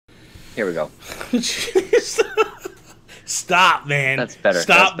Here we go. Stop, man. That's better.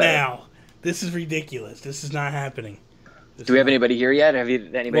 Stop That's better. now. This is ridiculous. This is not happening. Do we have anybody here yet? Have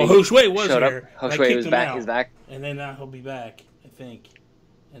you anybody? Well, Josue was showed here. Up? Josue was back. He's back. And then he'll be back, I think.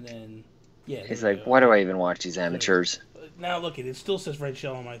 And then, yeah. He's like, why do I even watch these amateurs? Now look, it still says Red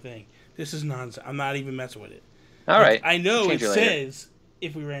Shell on my thing. This is nonsense. I'm not even messing with it. All right. I know it says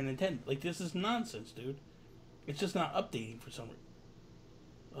if we ran Nintendo. Like, this is nonsense, dude. It's just not updating for some reason.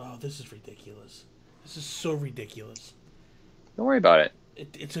 Oh, this is ridiculous. This is so ridiculous. Don't worry about it.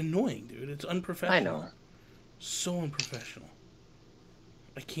 It's annoying, dude. It's unprofessional. I know. So unprofessional.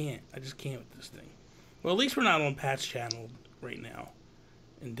 I just can't with this thing. Well, at least we're not on Pat's channel right now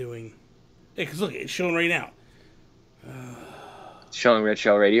and doing... Yeah, because look, it's showing right now. Showing Red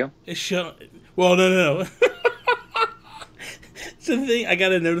Shell Radio? It's showing... Well, no. So the thing, I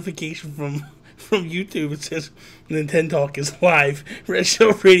got a notification from YouTube. It says Nintendo Talk is live. Red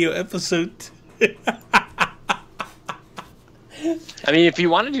Shell Radio episode 2. I mean, if you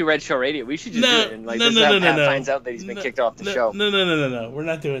want to do Red Shell Radio, we should just do it. And like, this is how Pat finds out that he's been kicked off the show. No. We're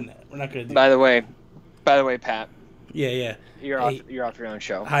not doing that. We're not going to do that. By the way, Pat. Yeah. You're off your own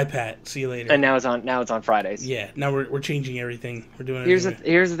show. Hi, Pat. See you later. And now it's on Fridays. Yeah. Now we're changing everything. We're doing. Here's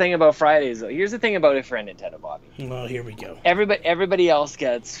the thing about Fridays, though. Here's the thing about If We're Nintendo, Bobby. Well, here we go. Everybody else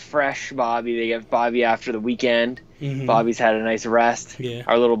gets fresh Bobby. They get Bobby after the weekend. Mm-hmm. Bobby's had a nice rest. Yeah.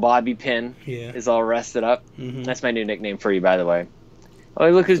 Our little Bobby pin is all rested up. Mm-hmm. That's my new nickname for you, by the way. Oh,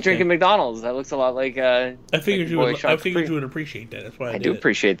 look who's drinking McDonald's. That looks a lot like I figured you would appreciate that. That's why I did it. I do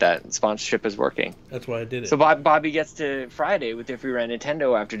appreciate that. Sponsorship is working. That's why I did it. So Bobby gets to Friday with If We Ran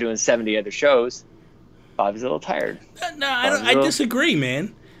Nintendo after doing 70 other shows. Bobby's a little tired. No, I disagree,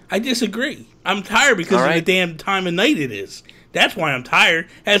 man. I disagree. I'm tired because of the damn time of night it is. That's why I'm tired.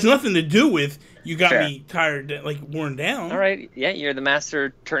 It has nothing to do with you got me tired, like worn down. All right. Yeah, you're the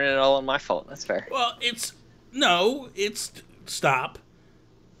master turning it all on my fault. That's fair. Well, stop.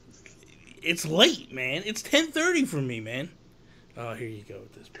 It's late, man. It's 10:30 for me, man. Oh, here you go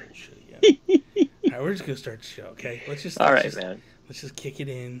with this bullshit again. All right, we're just gonna start the show, okay? Let's just kick it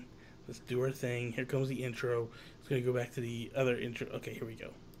in. Let's do our thing. Here comes the intro. It's gonna go back to the other intro. Okay, here we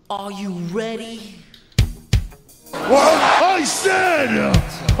go. Are you ready? What I said!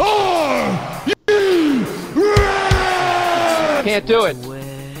 Are you ready? Can't do it.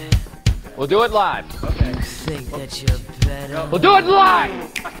 We'll do it live. Okay. Think that you're better? We'll do it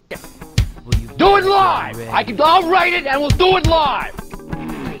live. Do it live! I'll write it and we'll do it live!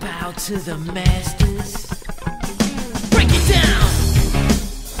 Bow to the masters. Break it down!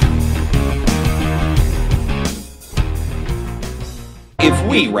 If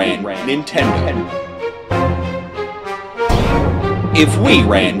we ran Nintendo. If we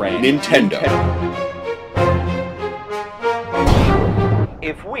ran Nintendo.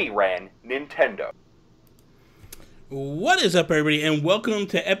 If we ran Nintendo. What is up, everybody, and welcome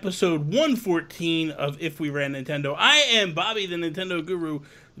to episode 114 of If We Ran Nintendo. I am Bobby, the Nintendo Guru,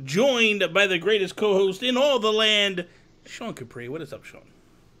 joined by the greatest co-host in all the land, Sean Capri. What is up, Sean?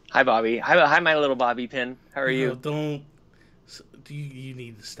 Hi, Bobby. Hi, my little Bobby pin. How are you? You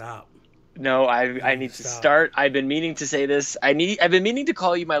need to stop. No, I need to start. I've been meaning to say this. I've been meaning to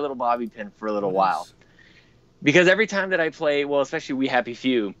call you my little Bobby pin for a little while. Because every time that I play, well, especially We Happy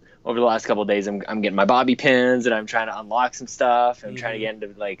Few, over the last couple of days, I'm getting my Bobby pins, and I'm trying to unlock some stuff, and I'm trying to get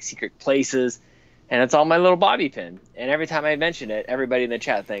into, like, secret places, and it's all my little Bobby pin. And every time I mention it, everybody in the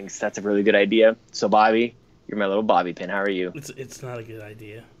chat thinks that's a really good idea. So, Bobby, you're my little Bobby pin. How are you? It's not a good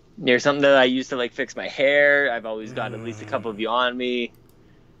idea. You're something that I used to, like, fix my hair. I've always got at least a couple of you on me.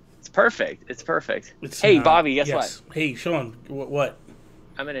 It's perfect. It's perfect. Bobby, guess what? Hey, Sean, what?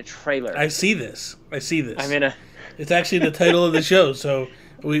 I'm in a trailer. I see this. I'm in a... It's actually the title of the show, so...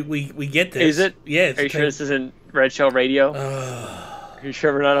 We get this. Is it? Yeah. Are you sure this isn't Red Shell Radio? Are you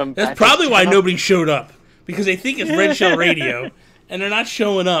sure we're not on? That's probably why nobody showed up, because they think it's Red Shell Radio, and they're not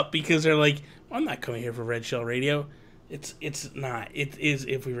showing up because they're like, well, I'm not coming here for Red Shell Radio. It's not. It is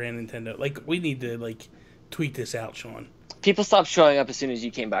If We Ran Nintendo. Like, we need to tweet this out, Sean. People stopped showing up as soon as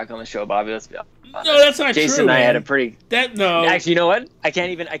you came back on the show, Bobby. Let's be honest. No, that's not true. Jason and I had a pretty. No. Actually, you know what? I can't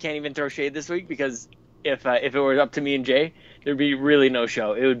even throw shade this week because if it were up to me and Jay, there'd be really no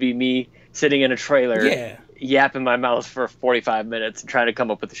show. It would be me sitting in a trailer, yapping my mouth for 45 minutes and trying to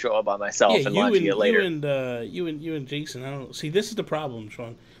come up with a show all by myself and launching it later. You and Jason, I don't see. This is the problem,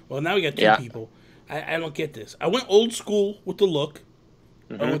 Sean. Well, now we got two people. I don't get this. I went old school with the look.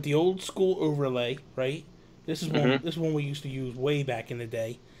 I went the old school overlay, right? This is one. This is one we used to use way back in the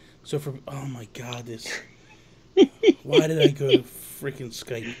day. So oh my god, this. Why did I go to freaking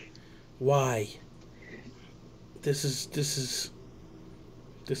Skype? Why? This is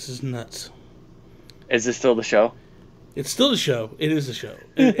This is nuts. Is this still the show? It's still the show. It is the show.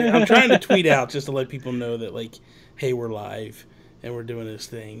 I'm trying to tweet out just to let people know that, like, hey, we're live and we're doing this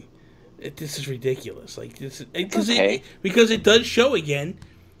thing. This is ridiculous. Like, this because it does show again.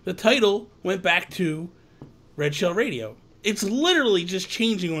 The title went back to Red Shell Radio. It's literally just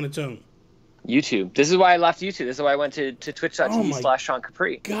changing on its own. YouTube. This is why I left YouTube. This is why I went to twitch.tv/Sean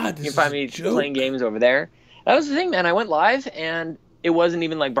Capri. God, this you can find me playing games over there. That was the thing, man. I went live and it wasn't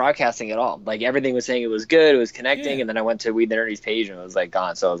even like broadcasting at all. Like everything was saying it was good, it was connecting, and then I went to Weed the Nerdy's page and it was like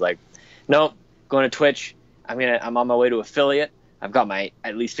gone. So I was like, nope, going to Twitch. I'm on my way to affiliate. I've got my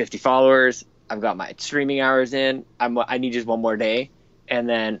at least 50 followers. I've got my streaming hours in. I need just one more day, and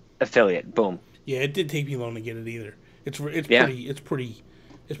then affiliate. Boom. Yeah, it didn't take me long to get it either. It's pretty.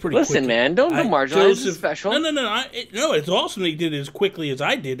 Listen, quick. man, don't marginalize the special. No. It's awesome they did it as quickly as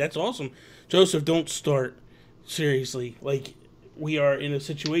I did. That's awesome. Joseph, don't start. Seriously, like, we are in a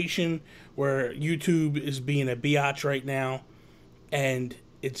situation where YouTube is being a biatch right now, and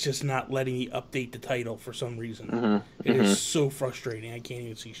it's just not letting me update the title for some reason. It is so frustrating. I can't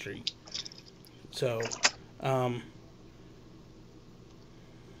even see straight. So, I'm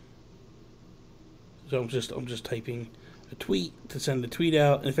just typing a tweet to send the tweet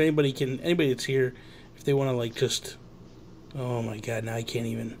out. And if anybody that's here, if they want to, like, just, oh my God, now I can't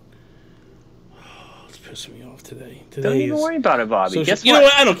even. It's pissing me off today. Don't even worry about it, Bobby. Guess you know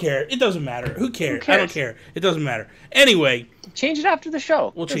what? I don't care. It doesn't matter. Who cares? I don't care. It doesn't matter. Anyway, change it after the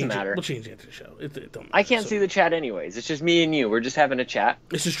show. We'll change it. We'll change it after the show. It don't matter. I can't see the chat anyways. It's just me and you. We're just having a chat.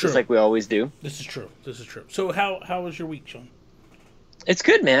 This is true. Just like we always do. This is true. So how was your week, Sean? It's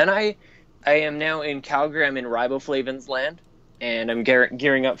good, man. I am now in Calgary. I'm in Riboflavin's land, and I'm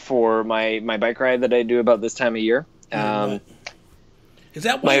gearing up for my bike ride that I do about this time of year. Is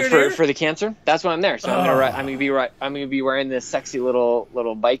that why you're there? For the cancer? That's why I'm there. So I'm gonna be wearing this sexy little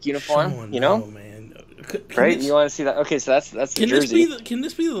bike uniform. Sean, you know, man. Right? You want to see that? Okay, so that's the jersey. Can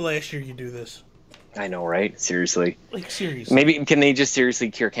this be the last year you do this? I know, right? Seriously. Like, seriously. Maybe can they just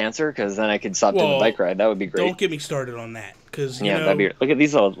seriously cure cancer? Because then I could stop doing the bike ride. That would be great. Don't get me started on that. Because that'd be. Look at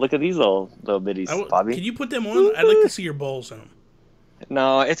these little bitties, Bobby. Can you put them on? I'd like to see your balls in them.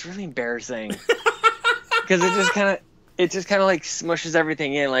 No, it's really embarrassing. Because it just kind of like smushes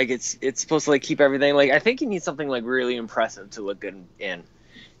everything in. Like it's supposed to like keep everything. Like I think you need something like really impressive to look good in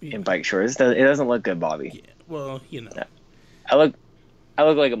bike shorts. It doesn't look good, Bobby. Yeah, well, I look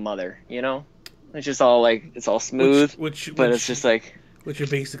like a mother. You know, it's just all like it's all smooth, but it's just like what you're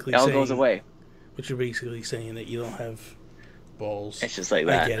basically it all saying, goes away. What you're basically saying that you don't have balls. It's just like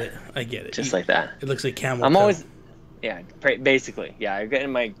that. I get it. Just like that. It looks like camel. I'm toe. always, basically, I get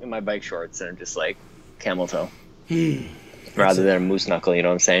in my bike shorts and I'm just like camel toe. Rather than a moose knuckle, you know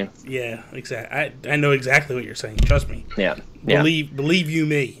what I'm saying? Yeah, exactly. I know exactly what you're saying. Trust me. Yeah. Believe you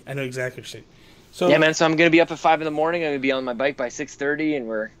me. I know exactly what you're saying. So yeah, man. So I'm gonna be up at 5 a.m. I'm gonna be on my bike by 6:30, and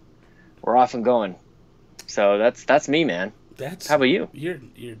we're off and going. So that's me, man. How about you? You're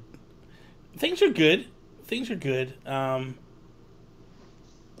things are good.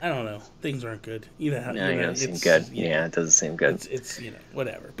 I don't know. Things aren't good. It doesn't seem good. Yeah, it doesn't seem good. It's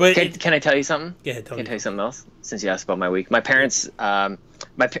whatever. But can I tell you something? Yeah, tell you something else? Since you asked about my week, my parents, I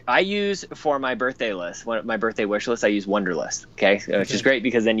use for my birthday list, my birthday wish list, I use Wunderlist. Okay, which is great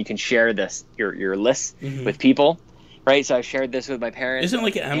because then you can share your list with people, right? So I shared this with my parents. Isn't it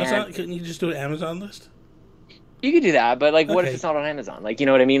like an Amazon? Couldn't you just do an Amazon list? You could do that, but like, what if it's not on Amazon? Like, you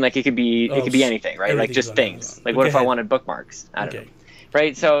know what I mean? Like, it could be anything, right? Like, just things. Amazon. Like, what if I wanted bookmarks? I don't know.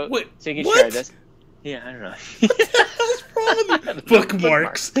 Right, so you can share this. Yeah, I don't know. What's wrong with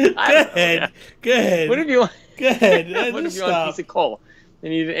bookmarks? Go ahead. What if you want? Go ahead. What if you want a piece of coal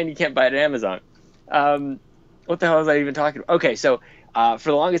and you can't buy it at Amazon? What the hell was I even talking about? Okay, so for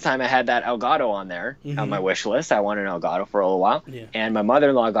the longest time I had that Elgato on there on my wish list. I wanted an Elgato for a little while, and my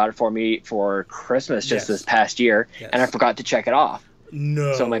mother-in-law got it for me for Christmas just this past year, and I forgot to check it off.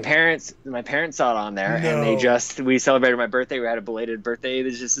 No. So my parents saw it on there, and we celebrated my birthday. We had a belated birthday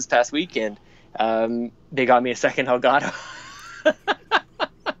just this past weekend. They got me a second Elgato.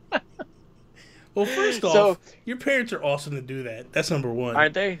 Well, first off, your parents are awesome to do that. That's number one.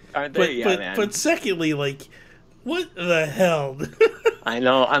 Aren't they? Man. But secondly, like, what the hell? I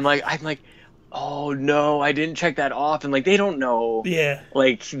know. I'm like, oh no, I didn't check that off, and like they don't know. Yeah.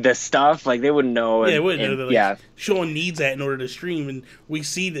 Like the stuff, like they wouldn't know. Yeah, they wouldn't know that. Like, Sean needs that in order to stream, and we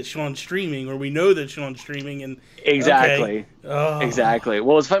see that Sean's streaming, or we know that Sean's streaming, and exactly. Okay. Exactly.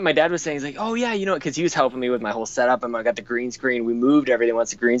 Well, it's funny. My dad was saying, he's like, oh yeah, because he was helping me with my whole setup, and I got the green screen. We moved everything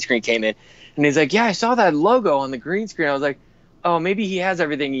once the green screen came in, and he's like, yeah, I saw that logo on the green screen. I was like, oh, maybe he has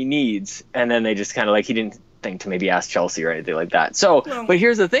everything he needs, and then they just kind of like he didn't think to maybe ask Chelsea or anything like that. So, but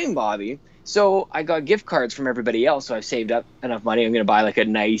here's the thing, Bobby. So I got gift cards from everybody else, so I've saved up enough money. I'm going to buy like a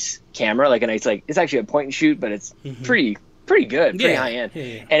nice camera, like a nice, like, it's actually a point and shoot, but it's pretty good, pretty high end.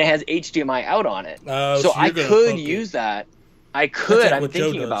 And it has HDMI out on it. So I could use that. I could. I'm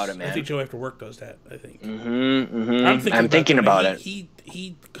thinking about it, man. I think Joe after work does that, I think. I'm thinking about it.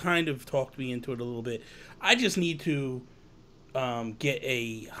 He kind of talked me into it a little bit. I just need to get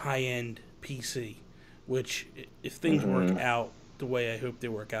a high-end PC, which, if things work out the way I hope they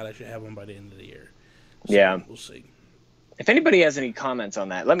work out, I should have one by the end of the year. So we'll see. If anybody has any comments on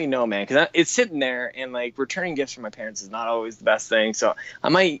that, let me know, man, because it's sitting there, and like returning gifts from my parents is not always the best thing. So I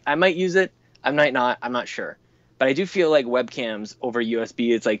might use it. I might not. I'm not sure. But I do feel like webcams over USB,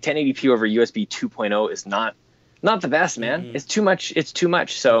 it's like 1080p over USB 2.0 is not the best, man. It's too much. It's too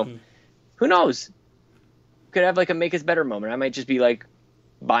much. So who knows? Could have like a make us better moment. I might just be like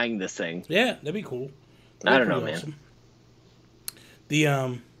buying this thing. Yeah, that'd be cool. I don't know, man.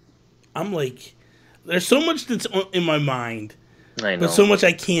 I'm like, there's so much that's in my mind, I know, but so much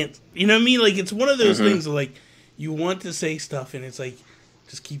I can't. You know what I mean? Like, it's one of those things that, like, you want to say stuff, and it's like,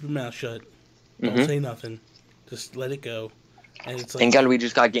 just keep your mouth shut. Don't say nothing. Just let it go. And it's like, thank God we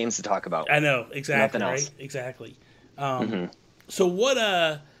just got games to talk about. I know, exactly. Nothing right? else. Exactly. So what?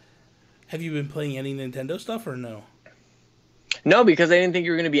 Have you been playing any Nintendo stuff or no? No, because I didn't think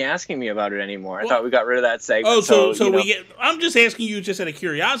you were going to be asking me about it anymore. I thought we got rid of that segment. Oh, so we get. I'm just asking you just out of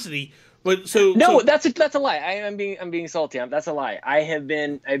curiosity. But that's a lie. I'm being salty. That's a lie. I've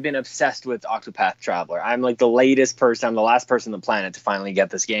been obsessed with Octopath Traveler. I'm like the latest person. I'm the last person on the planet to finally get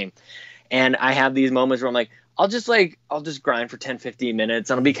this game, and I have these moments where I'm like, I'll just grind for 10, 15 minutes,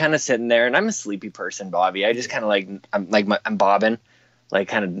 and I'll be kind of sitting there, and I'm a sleepy person, Bobby. I just kind of I'm bobbing, like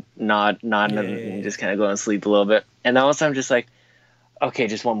kind of nodding, and just kind of going to sleep a little bit, and then all of a sudden I'm just like, okay,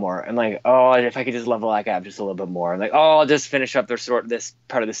 just one more. I'm like, oh, if I could just level that up just a little bit more. I'm like, oh, I'll just finish up this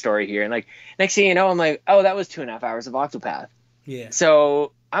part of the story here. And like, next thing you know, I'm like, oh, that was 2.5 hours of Octopath. Yeah.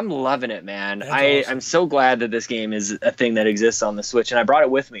 So I'm loving it, man. Awesome. I'm so glad that this game is a thing that exists on the Switch, and I brought it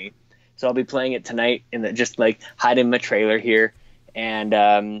with me. So I'll be playing it tonight, just like hiding my trailer here, and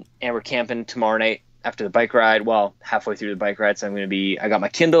we're camping tomorrow night after the bike ride. Well, halfway through the bike ride, so I got my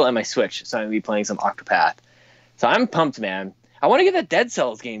Kindle and my Switch, so I'm gonna be playing some Octopath. So I'm pumped, man. I want to get that Dead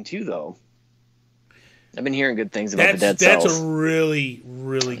Cells game too, though. I've been hearing good things about the Dead Cells. That's a really,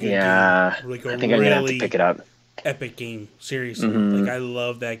 really good game. Like I think I'm gonna have to pick it up. Epic game, seriously. Like, I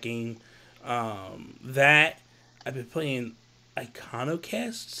love that game. That I've been playing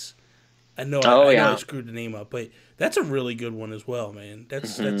Iconocasts. I know I screwed the name up, but that's a really good one as well, man.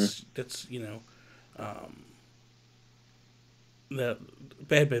 That's the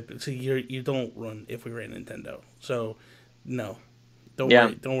bad. See, you don't run If We Ran Nintendo, so no,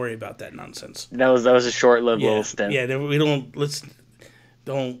 don't worry about that nonsense. That was a short-lived little stint. Yeah, we don't.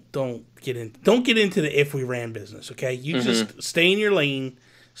 Don't get into the If We Ran business, okay? You just stay in your lane,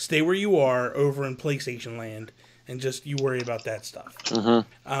 stay where you are over in PlayStation Land, and just you worry about that stuff.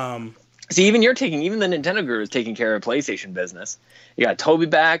 See, even the Nintendo Guru is taking care of PlayStation business. You got Toby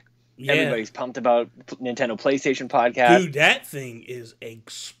back. Yeah. Everybody's pumped about Nintendo PlayStation podcast. Dude, that thing is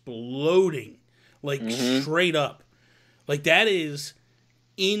exploding, like straight up. Like, that is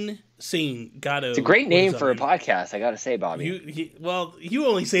insane. It's a great name for a podcast, I gotta say, Bobby. You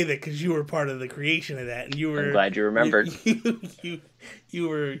only say that because you were part of the creation of that, and you were. I'm glad you remembered. You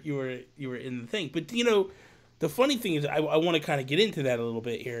were in the thing, but the funny thing is, I want to kind of get into that a little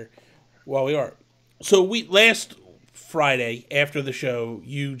bit here while we are. So last Friday after the show,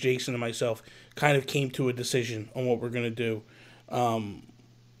 you, Jason, and myself kind of came to a decision on what we're gonna do. We're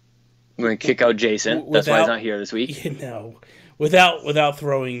gonna kick out Jason. That's why he's not here this week. No, without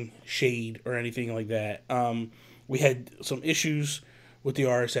throwing shade or anything like that. We had some issues with the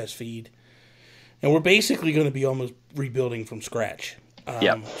RSS feed, and we're basically going to be almost rebuilding from scratch.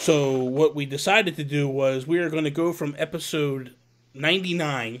 So what we decided to do was we are going to go from episode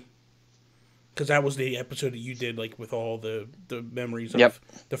 99, because that was the episode that you did, like, with all the memories of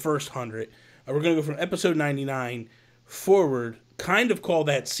the first 100. We're going to go from episode 99 forward, kind of call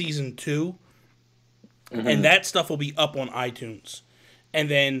that season 2, and that stuff will be up on iTunes. And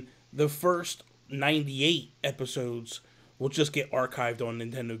then the first 98 episodes will just get archived on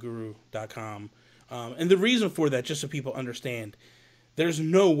nintendoguru.com. And the reason for that, just so people understand, there's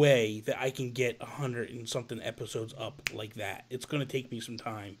no way that I can get 100 and something episodes up like that. It's going to take me some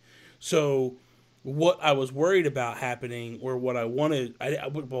time. So what I was worried about happening, or what I wanted,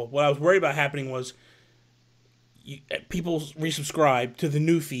 what I was worried about happening was people resubscribe to the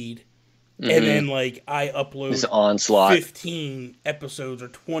new feed, And then, like, I upload this onslaught. 15 episodes or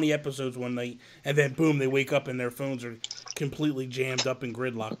 20 episodes one night, and then, boom, they wake up and their phones are completely jammed up in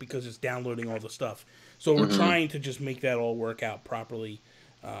gridlock because it's downloading all the stuff. So we're trying to just make that all work out properly,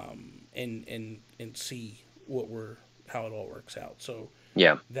 and see how it all works out. So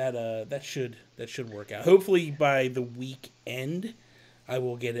yeah, that should work out. Hopefully by the weekend, I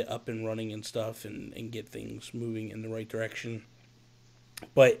will get it up and running and stuff, and get things moving in the right direction.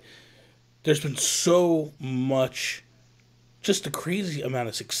 But there's been so much, just a crazy amount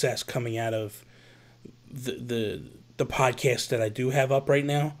of success coming out of the podcast that I do have up right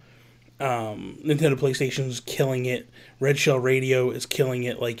now. Nintendo PlayStation's killing it. Red Shell Radio is killing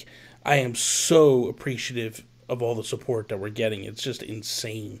it. Like, I am so appreciative of all the support that we're getting. It's just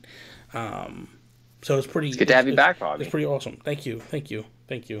insane. So it's pretty. It's good to have you back, Bobby. It's pretty awesome. Thank you.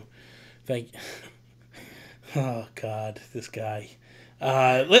 Oh God, this guy.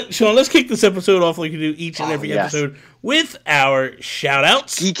 Sean, let's kick this episode off like we do each and every episode with our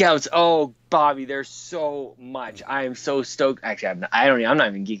shout-outs. Geek outs. Oh, Bobby, there's so much. I am so stoked. Actually, I'm not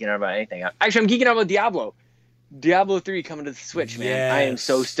even geeking out about anything. Actually, I'm geeking out about Diablo. Diablo 3 coming to the Switch, man. Yes. I am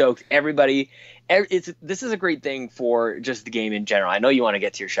so stoked. Everybody, this is a great thing for just the game in general. I know you want to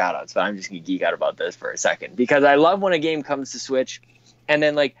get to your shout-outs, but I'm just going to geek out about this for a second. Because I love when a game comes to Switch, and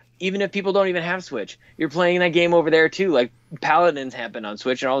then, like, even if people don't even have Switch, you're playing that game over there too. Like, Paladins happened on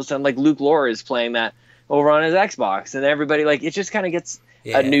Switch, and all of a sudden, like, Luke Lore is playing that over on his Xbox, and everybody, like, it just kind of gets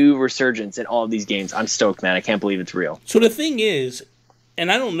a new resurgence in all of these games. I'm stoked, man. I can't believe it's real. So the thing is,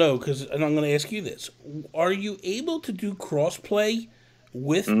 and I don't know, and I'm going to ask you this, are you able to do crossplay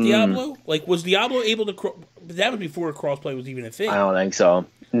with Diablo? Like, was Diablo able to that was before crossplay was even a thing. I don't think so.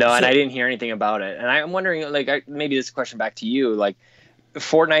 No, and I didn't hear anything about it. And I'm wondering, like, maybe this question back to you, like,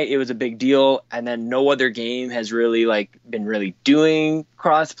 Fortnite, it was a big deal, and then no other game has really, like, been really doing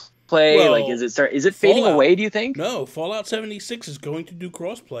crossplay. Well, like, is it fading away, do you think? No, Fallout 76 is going to do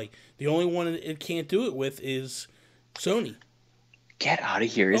crossplay. The only one it can't do it with is Sony. Get out of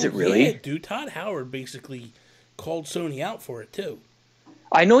here. Is it really? Yeah, dude. Todd Howard basically called Sony out for it, too.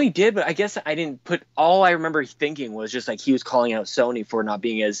 I know he did, but I guess I didn't put... All I remember thinking was just, like, he was calling out Sony for not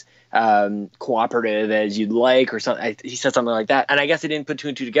being as cooperative as you'd like, or something. He said something like that. And I guess I didn't put two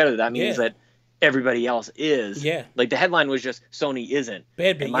and two together. That means that everybody else is. Yeah. Like, the headline was just, Sony isn't.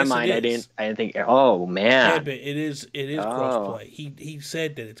 Bad bit. In my mind, I didn't think, oh, man. Bad bit. It is crossplay. He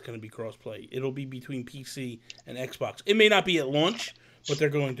said that it's going to be crossplay. It'll be between PC and Xbox. It may not be at launch, but they're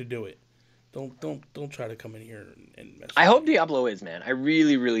going to do it. Don't try to come in here and mess. I hope Diablo is, man. I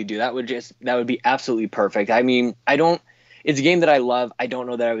really, really do. That would be absolutely perfect. I mean, it's a game that I love. I don't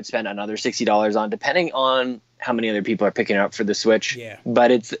know that I would spend another $60 on, depending on how many other people are picking it up for the Switch. Yeah.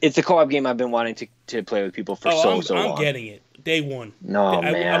 But it's a co-op game I've been wanting to play with people for so long. I'm getting it. Day one. No,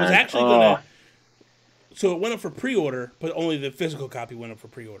 man. I was actually gonna. So it went up for pre-order, but only the physical copy went up for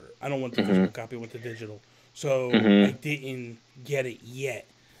pre-order. I don't want the physical copy. I want the digital. So I didn't get it yet.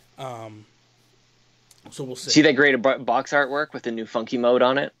 So we'll see. See that great box artwork with the new funky mode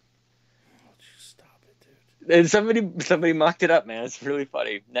on it? Oh, just stop it, dude. And somebody mocked it up, man. It's really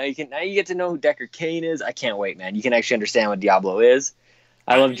funny. Now you get to know who Decker Kane is. I can't wait, man. You can actually understand what Diablo is.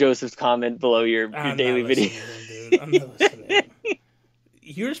 I love Joseph's comment below your daily video. Dude. I'm not listening.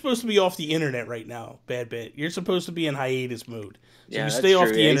 You're supposed to be off the internet right now, Bad Bit. You're supposed to be in hiatus mode. So you stay off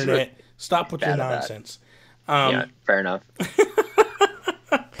the internet. Stop with your nonsense. Yeah, fair enough.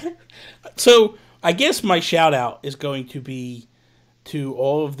 So I guess my shout out is going to be to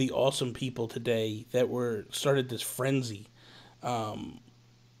all of the awesome people today that started this frenzy,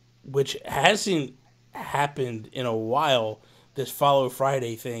 which hasn't happened in a while. This Follow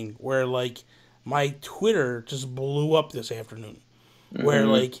Friday thing, where like my Twitter just blew up this afternoon, where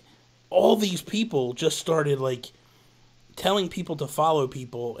like all these people just started like telling people to follow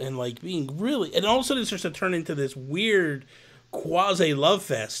people and like being really, and all of a sudden it starts to turn into this weird quasi love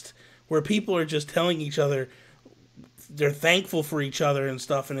fest where people are just telling each other they're thankful for each other and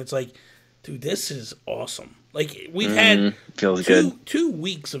stuff, and it's like, dude, this is awesome. Like, we've had feels good 2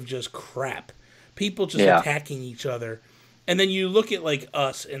 weeks of just crap, people just attacking each other, and then you look at like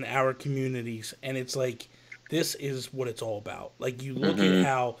us and our communities, and it's like, this is what it's all about. Like, you look at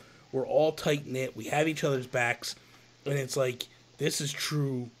how we're all tight knit, we have each other's backs, and it's like, this is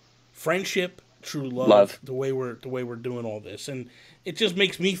true friendship, true love. the way we're doing all this, and it just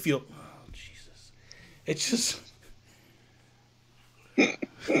makes me feel, oh Jesus, it's just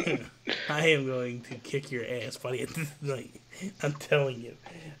I am going to kick your ass, buddy, tonight. I'm telling you,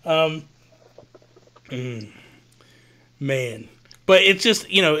 man. But it's just,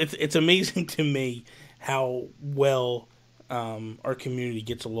 it's amazing to me how well our community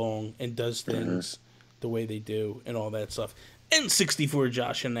gets along and does things the way they do and all that stuff. And 64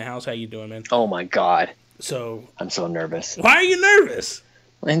 Josh in the house. How you doing, man? Oh my God. So I'm so nervous. why are you nervous?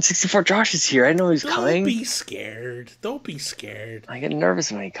 And 64 Josh is here. I know he's coming. Don't be scared. Don't be scared. I get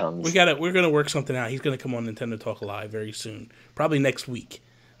nervous when he comes. We're gonna work something out. He's gonna come on Nintendo Talk Live very soon. Probably next week.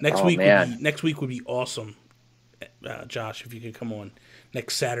 Next week would be awesome. Josh, if you could come on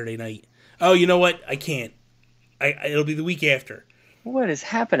next Saturday night. Oh, you know what? I can't. It'll be the week after. What is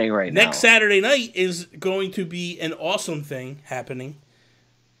happening right now? Next Saturday night is going to be an awesome thing happening.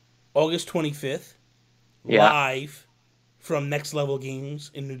 August 25th. Yeah. Live from Next Level Games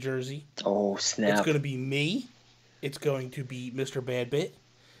in New Jersey. Oh, snap. It's going to be me. It's going to be Mr. Badbit.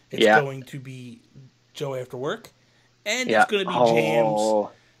 It's going to be Joe After Work. And it's going to be Jams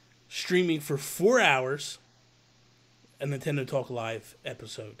streaming for 4 hours. A Nintendo Talk Live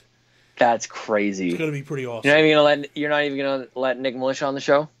episode. That's crazy. It's going to be pretty awesome. You're not even gonna let Nick Militia on the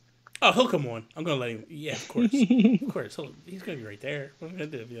show? Oh, he'll come on. I'm going to let him. Yeah, of course. Of course. He's going to be right there. What am I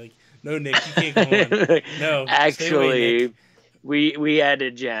going to do? Be like, no, Nick, you can't come on. No. Actually, Nick. we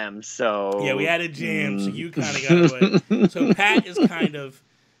added Jams, so... Yeah, we added Jams, so you kind of got away. So Pat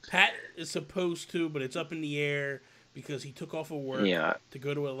is supposed to, but it's up in the air because he took off of work to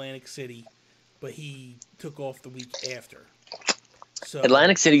go to Atlantic City, but he took off the week after. So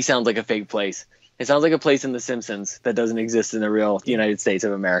Atlantic City sounds like a fake place. It sounds like a place in The Simpsons that doesn't exist in the real United States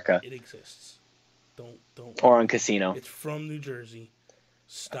of America. It exists. Don't. Or on Casino. It's from New Jersey.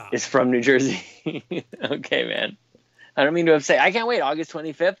 Stop. It's from New Jersey. Okay, man. I don't mean to upset. I can't wait. August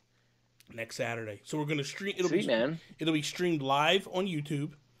 25th. Next Saturday. So we're gonna stream. Man. It'll be streamed live on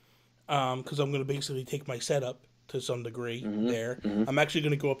YouTube. Because I'm gonna basically take my setup to some degree there. Mm-hmm. I'm actually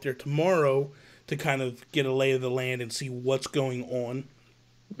gonna go up there tomorrow to kind of get a lay of the land and see what's going on.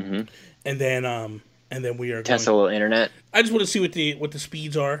 Mm-hmm. And then we are test a little internet. I just want to see what the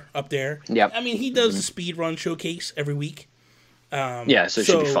speeds are up there. Yeah. I mean, he does the speed run showcase every week. So it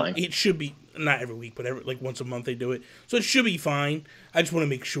should be fine. It should be not every week, but like once a month they do it. So it should be fine. I just want to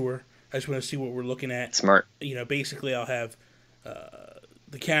make sure. I just want to see what we're looking at. Smart. Basically, I'll have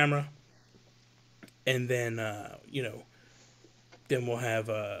the camera, and then then we'll have.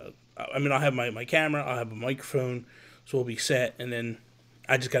 I'll have my camera. I'll have a microphone, so we'll be set, and then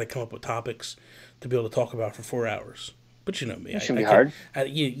I just got to come up with topics to be able to talk about for 4 hours. But you know me. It shouldn't be hard.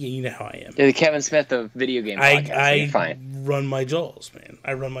 You know how I am. You're the Kevin Smith of video game podcasts. I fine. run my jaws, man.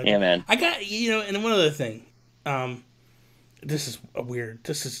 I run my jaws. Yeah, man. I got, and one other thing. This is a weird,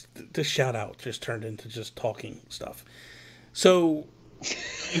 this shout out just turned into just talking stuff. So,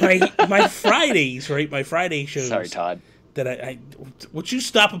 my Fridays, right? My Friday shows. Sorry, Todd. That I would you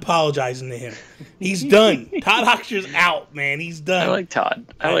stop apologizing to him? He's done. Todd Hoxer's out, man. He's done. I like Todd.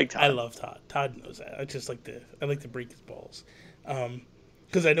 I love Todd. Todd knows that. I like to break his balls,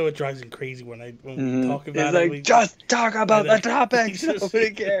 because I know it drives him crazy when we talk about it. Like, just talk about the topics.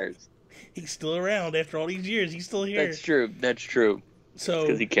 Nobody cares. He's still around after all these years. He's still here. That's true. So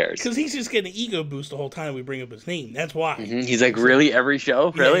because he cares. Because he's just getting an ego boost the whole time we bring up his name. That's why. Mm-hmm. He's like, really? Every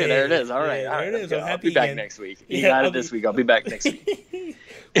show? Really? Yeah, there it is. All right. There it is. I'll be back next week. You got it this week. I'll be back next week.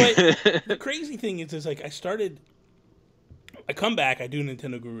 But the crazy thing is like I come back, I do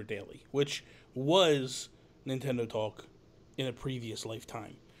Nintendo Guru Daily, which was Nintendo Talk in a previous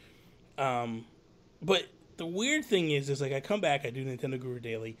lifetime. But the weird thing is like I come back, I do Nintendo Guru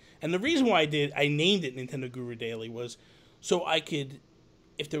Daily, and the reason why I named it Nintendo Guru Daily was so I could,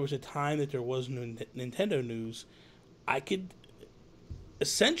 if there was a time that there was no Nintendo news, I could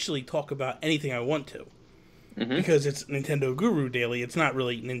essentially talk about anything I want to. Mm-hmm. Because it's Nintendo Guru Daily, it's not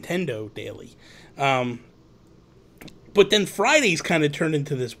really Nintendo Daily. But then Fridays kind of turned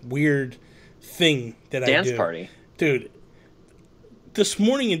into this weird thing that I do. Dance party. Dude, this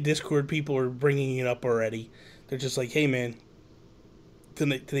morning in Discord, people are bringing it up already. They're just like, hey, man,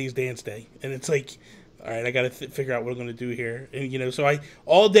 today's dance day. And it's like, all right, I got to figure out what I'm going to do here. And, so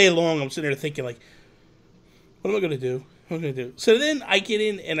all day long, I'm sitting there thinking, like, what am I going to do? What am I going to do? So then I get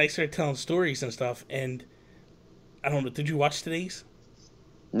in and I start telling stories and stuff. And I don't know, did you watch today's?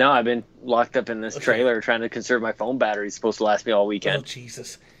 No, I've been locked up in this trailer trying to conserve my phone battery. It's supposed to last me all weekend. Oh,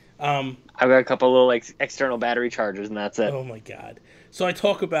 Jesus. I've got a couple little external battery chargers, and that's it. Oh my God! So I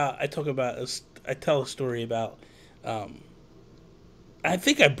tell a story about. I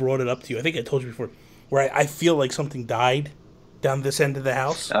think I brought it up to you. I think I told you before, where I feel like something died down this end of the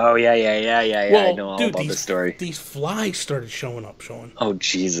house. Oh yeah. Well, I know all about this story. These flies started showing up, Sean. Oh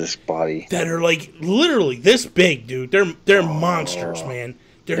Jesus, Bobby! That are like literally this big, dude. They're monsters, man.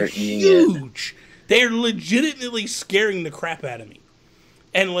 They're huge. They're legitimately scaring the crap out of me.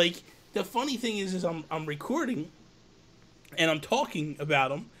 And like the funny thing is I'm recording, and I'm talking about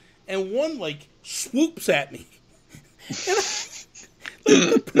them, and one like swoops at me, and like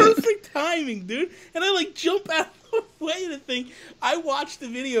the perfect timing, dude. And I like jump out of the way of the thing. I watch the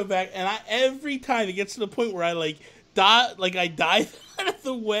video back, and every time it gets to the point where I like dive out of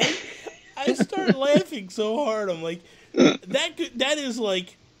the way, I start laughing so hard. I'm like, that is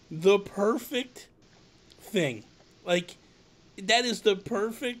like the perfect thing. Like, that is the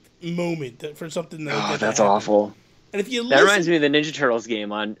perfect moment for something that. Oh, that's awful. And if you that reminds me of the Ninja Turtles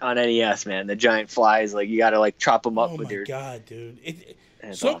game on NES, man. The giant flies, like you gotta like chop them up with your. Oh my god, dude!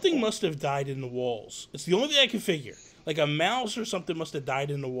 Something awful. must have died in the walls. It's the only thing I can figure. Like a mouse or something must have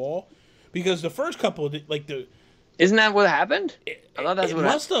died in the wall, because the first couple, like the. Isn't that what happened? I thought that's it what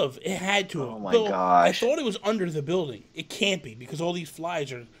must have. It had to. Oh my gosh! I thought it was under the building. It can't be, because all these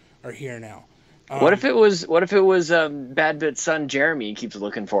flies are here now. What if it was Bad Bit's son Jeremy keeps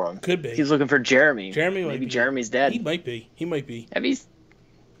looking for him? Could be. He's looking for Jeremy. Maybe Jeremy's dead. He might be.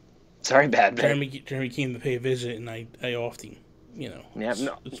 Sorry, Bad Bit. Jeremy came to pay a visit, and I offed him. You know. Yeah,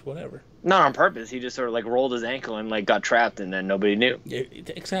 it's whatever. Not on purpose. He just sort of like rolled his ankle and like got trapped, and then nobody knew. Yeah,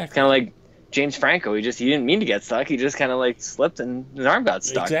 exactly. Kind of like James Franco. He didn't mean to get stuck. He just kind of like slipped and his arm got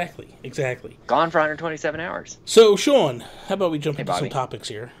stuck. Exactly. Gone for 127 hours. So Sean, how about we jump into some topics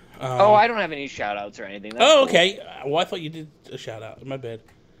here? I don't have any shout-outs or anything. That's cool. Cool. Okay. Well, I thought you did a shout-out. My bad.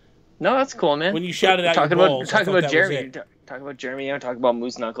 No, that's cool, man. When you shouted out talking your balls, talking about Jeremy. Talking about Jeremy, talking about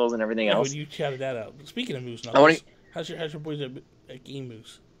Moose Knuckles and everything else. When you shouted that out. Speaking of Moose Knuckles, how's your boys at Game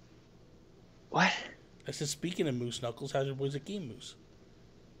Moose? What? I said, speaking of Moose Knuckles, how's your boys at Game Moose?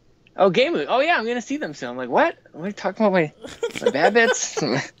 Oh, Game Moose. Oh, yeah, I'm going to see them soon. I'm like, what? Am I talking about my bad bits?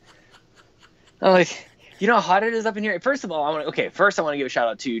 I'm like... You know how hot it is up in here? First of all, I want to give a shout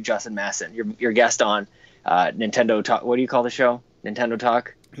out to Justin Masson, your guest on Nintendo Talk. What do you call the show? Nintendo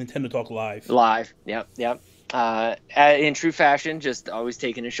Talk? Nintendo Talk Live. Live. Yep. In true fashion, just always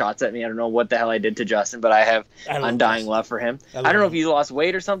taking his shots at me. I don't know what the hell I did to Justin, but I have undying love for him. I don't know if he's lost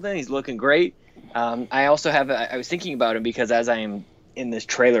weight or something. He's looking great. I also I was thinking about him because as I am in this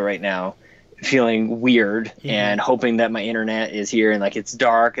trailer right now, feeling weird and hoping that my internet is here and like it's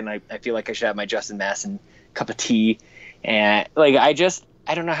dark and I feel like I should have my Justin Masson cup of tea, and like I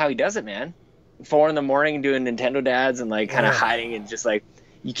don't know how he does it, man. 4 a.m. doing Nintendo dads and like kind of hiding, and just like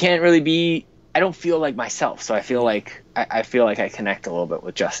you can't really be. I don't feel like myself, so I feel like I connect a little bit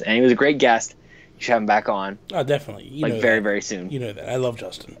with Justin, and he was a great guest. You should have him back on. Oh, definitely. Very soon. You know that. I love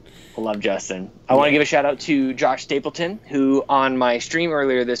Justin. I love Justin. I want to give a shout out to Josh Stapleton, who on my stream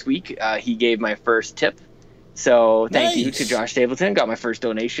earlier this week, he gave my first tip. So thank you to Josh Stapleton. Got my first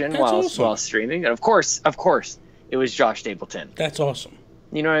donation while streaming, and of course, it was Josh Stapleton. That's awesome.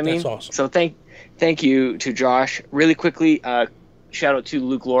 You know what I mean? That's awesome. So thank you to Josh. Really quickly, shout out to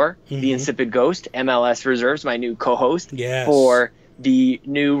Luke Lore, the Insipid Ghost, MLS Reserves, my new co-host for the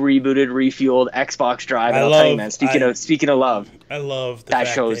new rebooted, refueled Xbox Drive. And I'll tell you, man. Speaking of love, I love the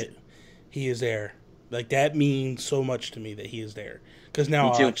fact that he is there. Like, that means so much to me that he is there, because now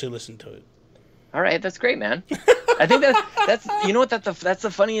I'll actually listen to it. All right, that's great, man. I think that's you know what, that's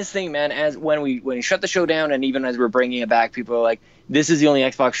the funniest thing, man. As when we shut the show down, and even as we're bringing it back, people are like, "This is the only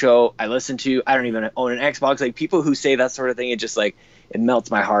Xbox show I listen to. I don't even own an Xbox." Like, people who say that sort of thing, it just like it melts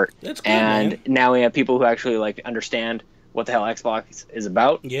my heart. That's good, and man. Now we have people who actually like understand what the hell Xbox is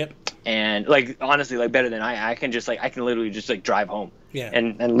about. Yep. And like honestly, like better than I can literally just like drive home. Yeah.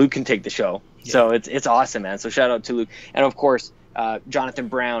 And Luke can take the show. Yeah. So it's awesome, man. So shout out to Luke, and of course Jonathan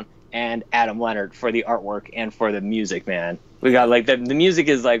Brown and Adam Leonard for the artwork and for the music, man. We got like the music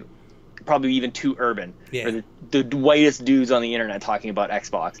is like probably even too urban for the whitest dudes on the internet talking about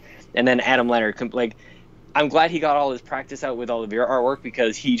Xbox. And then Adam Leonard, like, I'm glad he got all his practice out with all of your artwork,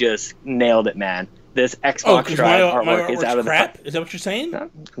 because he just nailed it, man. This Xbox Drive artwork is out of crap. Is that what you're saying?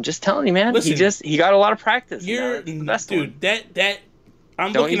 I'm just telling you, man. Listen, he got a lot of practice. You're the best dude. One. That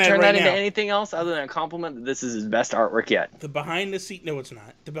I'm Don't looking you at turn it right that into now. anything else other than a compliment that this is his best artwork yet. The behind the scenes, no, it's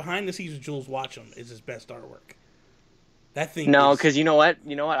not. The behind the scenes of Jules Watcham is his best artwork. That thing. No, because you know what?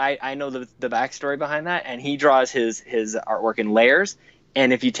 I know the backstory behind that, and he draws his artwork in layers.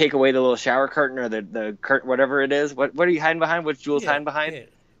 And if you take away the little shower curtain or the curtain, whatever it is, what are you hiding behind? What's Jules hiding behind?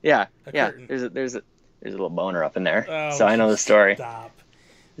 Yeah. Curtain. There's a little boner up in there. Oh, so I know the story. Stop.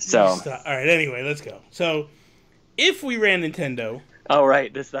 So all right. Anyway, let's go. So, if we ran Nintendo. Oh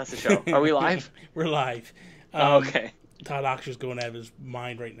right, that's the show. Are we live? We're live. Okay. Todd Oxer's going out of his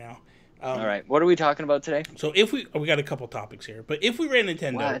mind right now. All right. What are we talking about today? So if we got a couple topics here, but if we ran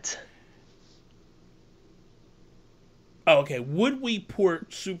Nintendo. What? Oh, okay. Would we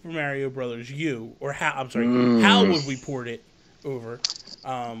port Super Mario Brothers U, or how? I'm sorry. How would we port it over?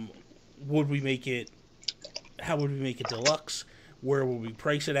 Would we make it how would we make it deluxe? Where would we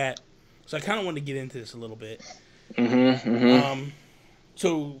price it at? So I kind of want to get into this a little bit.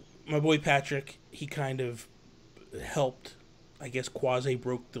 So my boy Patrick, he kind of helped, I guess, quasi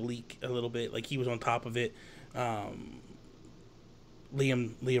broke the leak a little bit. Like, he was on top of it.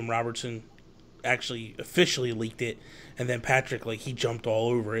 Liam Robertson actually officially leaked it, and then Patrick, like, he jumped all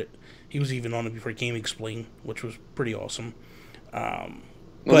over it. He was even on it before Game Explain, which was pretty awesome.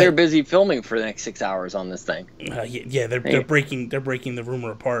 Well, they're busy filming for the next 6 hours on this thing. They're breaking the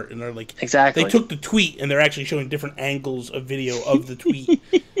rumor apart, and they're like, exactly. They took the tweet and they're actually showing different angles of video of the tweet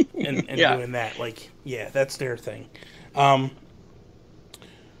and doing that. Like, yeah, that's their thing.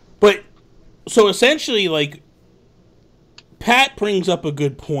 But so essentially, like, Pat brings up a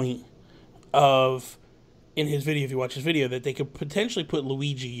good point of in his video, if you watch his video, that they could potentially put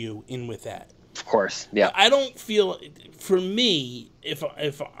Luigi U in with that. Of course, yeah. I don't feel, for me, if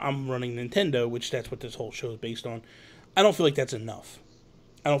I'm running Nintendo, which that's what this whole show is based on, I don't feel like that's enough.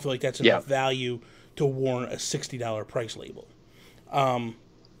 I don't feel like that's enough value to warrant a $60 price label.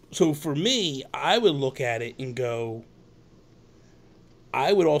 So for me, I would look at it and go,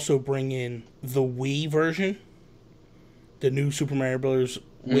 I would also bring in the Wii version, the new Super Mario Bros.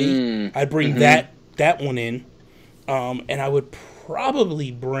 Wii. I'd bring that one in, and I would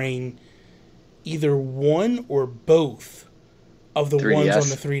probably bring either one or both of the 3DS. ones on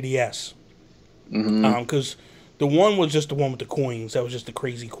the 3DS. Because the one was just the one with the coins. That was just a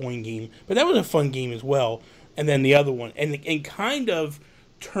crazy coin game. But that was a fun game as well. And then the other one. And kind of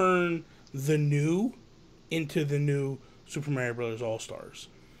turn the new into the new Super Mario Bros. All-Stars.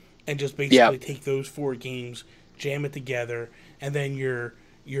 And just basically take those 4 games, jam it together, and then your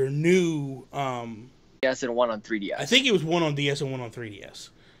new... DS and one on 3DS. I think it was one on DS and one on 3DS.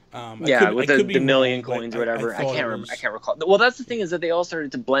 With the million coins or whatever. I can't remember. I can't recall. Well, that's the thing, is that they all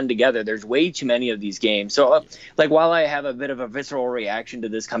started to blend together. There's way too many of these games. So, like, while I have a bit of a visceral reaction to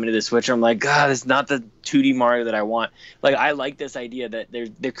this coming to the Switch, I'm like, God, it's not the 2D Mario that I want. Like, I like this idea that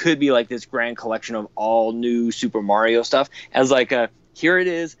there could be, like, this grand collection of all new Super Mario stuff as, like, here it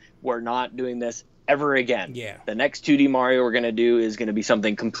is. We're not doing this ever again. Yeah. The next 2D Mario we're going to do is going to be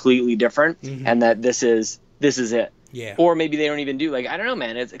something completely different, and that this is it. Yeah. Or maybe they don't even do, like, I don't know,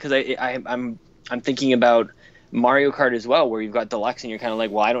 man. It's because I'm thinking about Mario Kart as well, where you've got deluxe and you're kind of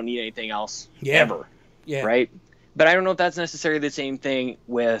like, well, I don't need anything else ever. Yeah. Right. But I don't know if that's necessarily the same thing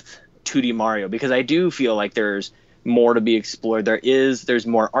with 2D Mario, because I do feel like there's more to be explored. There's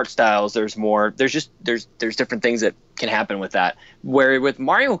more art styles. There's different things that can happen with that. Where with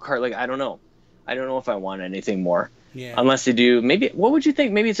Mario Kart, like, I don't know if I want anything more. Yeah. Unless they do, maybe, what would you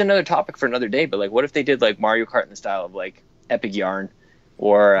think? Maybe it's another topic for another day, but, like, what if they did, like, Mario Kart in the style of, like, Epic Yarn,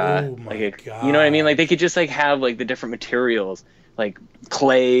 or like God. You know what I mean? Like, they could just, like, have, like, the different materials, like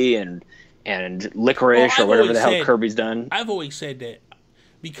clay and licorice, or whatever the hell Kirby's done. I've always said that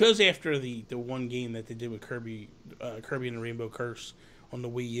because after the one game that they did with Kirby and the Rainbow Curse on the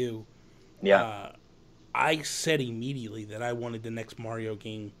Wii U, I said immediately that I wanted the next Mario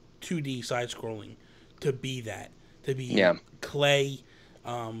game, 2D side-scrolling, to be that. To be clay,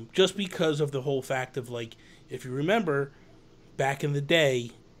 just because of the whole fact of, like, if you remember, back in the day,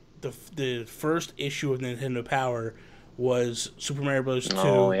 the first issue of Nintendo Power was Super Mario Bros. 2,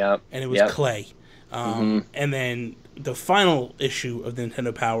 and it was clay. And then the final issue of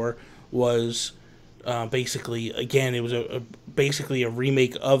Nintendo Power was basically, again, it was basically a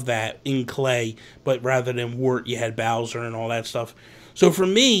remake of that in clay, but rather than Wart, you had Bowser and all that stuff. So for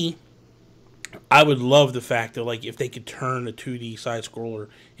me, I would love the fact that, like, if they could turn a 2D side-scroller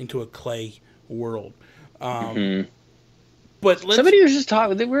into a clay world. But somebody was just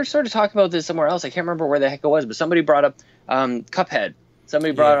talking. We were sort of talking about this somewhere else. I can't remember where the heck it was, but somebody brought up Cuphead.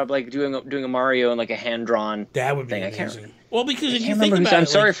 Somebody brought up, like, doing a Mario and, like, a hand-drawn that would be thing. Amazing. Well, because if I you can't think remember about it, I'm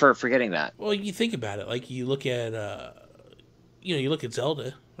sorry for forgetting that. Well, you think about it. Like, you look at you look at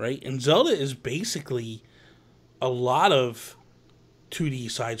Zelda, right? And Zelda is basically a lot of 2D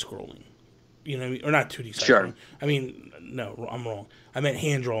side-scrolling. You know what I mean? Or not 2D side. Sure. I mean, no, I'm wrong. I meant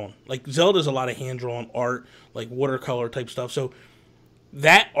hand-drawn. Like, Zelda's a lot of hand-drawn art, like watercolor type stuff. So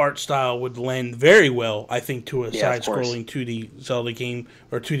that art style would lend very well, I think, to a side-scrolling 2D Zelda game,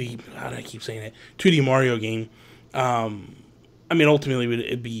 or 2D, how do I keep saying it? 2D Mario game. I mean, ultimately,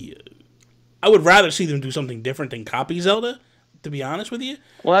 it'd be... I would rather see them do something different than copy Zelda, to be honest with you.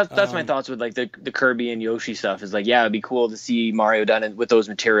 Well, that's my thoughts with, like, the Kirby and Yoshi stuff. Is like, yeah, it'd be cool to see Mario done with those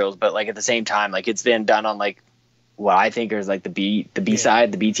materials, but, like, at the same time, like, it's been done on, like, what I think is, like, the B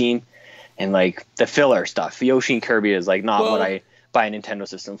side, the B team, and, like, the filler stuff. Yoshi and Kirby is, like, not what I buy a Nintendo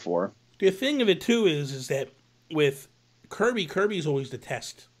system for. The thing of it too is that with Kirby's always the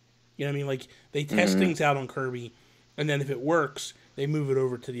test. You know what I mean? Like, they test things out on Kirby, and then if it works, they move it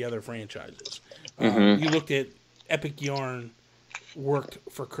over to the other franchises. You looked at Epic Yarn worked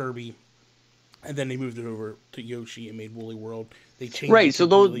for Kirby, and then they moved it over to Yoshi and made Woolly World. They changed right,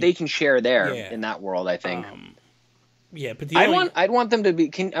 so they can share there Yeah. in that world, I think. Yeah, but I'd want them to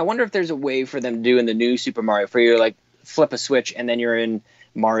be. I wonder if there's a way for them to do in the new Super Mario for you to like flip a switch and then you're in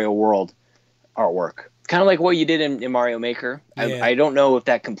Mario World artwork, kind of like what you did in Mario Maker. Yeah. I don't know if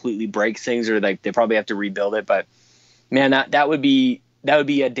that completely breaks things or like they probably have to rebuild it, but man, that would be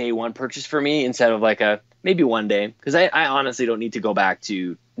a day one purchase for me instead of like a maybe one day, because I honestly don't need to go back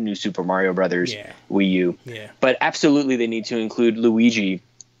to new Super Mario Brothers Wii U. Yeah. But absolutely they need to include Luigi,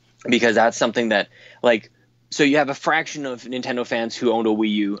 because that's something that like. So you have a fraction of Nintendo fans who owned a Wii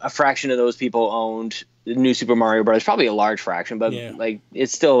U. A fraction of those people owned the new Super Mario Bros. Probably a large fraction, but like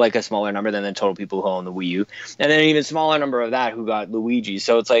it's still like a smaller number than the total people who own the Wii U. And then an even smaller number of that who got Luigi.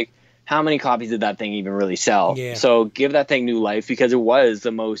 So it's like, how many copies did that thing even really sell? Yeah. So give that thing new life, because it was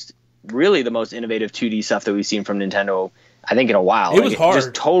the most innovative 2D stuff that we've seen from Nintendo, I think, in a while. It was hard.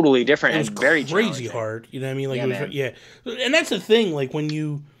 Just totally different. It was and very crazy hard. You know what I mean? Like, and that's the thing. Like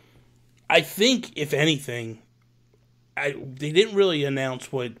I think, if anything, they didn't really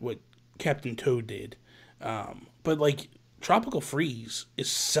announce what Captain Toad did, but like Tropical Freeze is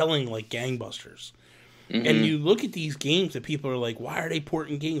selling like gangbusters, and you look at these games that people are like, why are they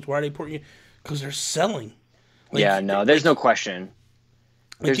porting games? Why are they porting? Because they're selling. Like, there's no question.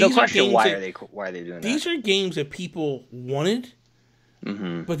 There's no question why are they doing that? These are games that people wanted,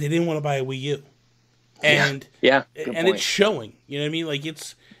 but they didn't want to buy a Wii U, and good and point. it's showing. You know what I mean? Like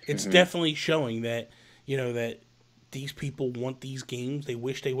it's definitely showing that that these people want these games. They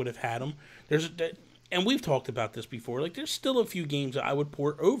wish they would have had them. And we've talked about this before. Like, there's still a few games that I would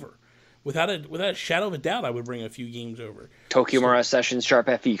port over, without a shadow of a doubt. I would bring a few games over. Tokyo Mirage Sessions, Sharp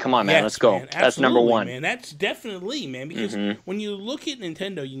FE. Come on, man, yes, let's go. Man, that's number one, man. That's definitely, man. Because when you look at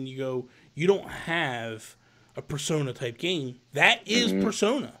Nintendo, you go, you don't have a Persona type game. That is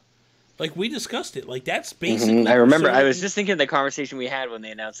Persona. Like, we discussed it. Like, that's basically. I remember. Persona. I was just thinking of the conversation we had when they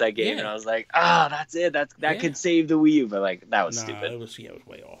announced that game, and I was like, that's it. That could save the Wii U, but like that was stupid. It was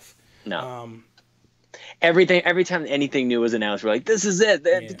way off. No. Every time anything new was announced, we're like, this is it.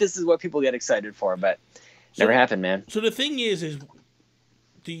 This is what people get excited for, but never happened, man. So the thing is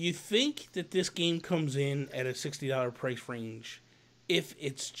do you think that this game comes in at a $60 price range? If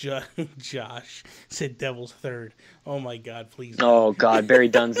it's just Josh said Devil's Third. Oh my God, please. Oh God, Barry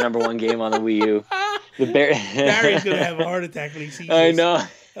Dunn's number one game on the Wii U. Barry's gonna have a heart attack when he sees this. I know.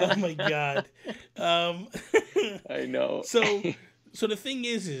 Oh my God. I know. So the thing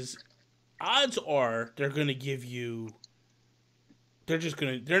is odds are they're gonna give you.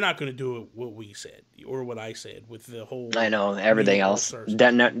 They're not gonna do it what we said or what I said with the whole. I know everything else.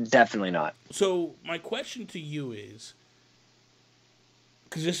 Definitely not. So my question to you is,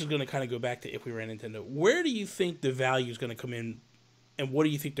 because this is going to kind of go back to if we ran Nintendo, where do you think the value is going to come in, and what do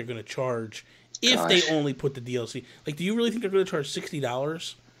you think they're going to charge if they only put the DLC? Like, do you really think they're going to charge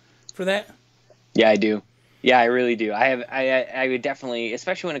 $60 for that? Yeah, I do. Yeah, I really do. I would definitely,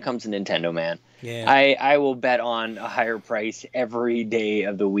 especially when it comes to Nintendo, man. Yeah. I will bet on a higher price every day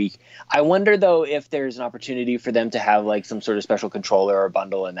of the week. I wonder though if there's an opportunity for them to have like some sort of special controller or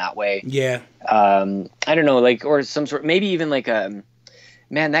bundle in that way. Yeah. I don't know, like, or some sort, maybe even like a.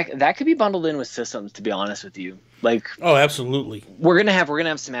 Man, that could be bundled in with systems, to be honest with you. Like, oh, absolutely. We're gonna have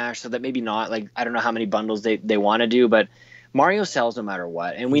Smash, so that maybe not, like, I don't know how many bundles they want to do, but Mario sells no matter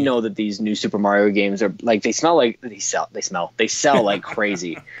what, and we know that these new Super Mario games are like they sell like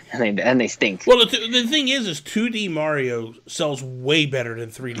crazy, and they stink. Well, the thing is 2D Mario sells way better than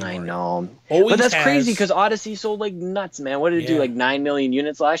 3D Mario. I know, Always but that's has. crazy because Odyssey sold like nuts, man. What did it do? Like 9 million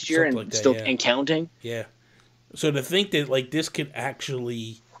units last year, Something and like that, still and counting. Yeah. So to think that like this could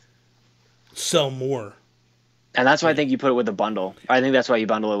actually sell more, and that's why I think you put it with a bundle. I think that's why you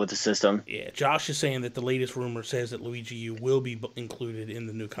bundle it with the system. Yeah, Josh is saying that the latest rumor says that Luigi U will be included in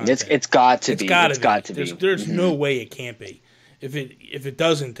the new content. It's got to be. It's got to be. There's no way it can't be. If it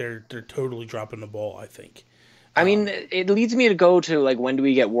doesn't, they're totally dropping the ball, I think. I mean, it leads me to go to like, when do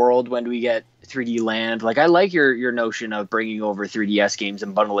we get World? When do we get 3D Land? Like, I like your notion of bringing over 3DS games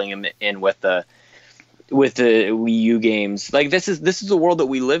and bundling them in with the Wii U games. Like, this is the world that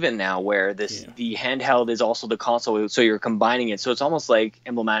we live in now, where the handheld is also the console, so you're combining it. So it's almost like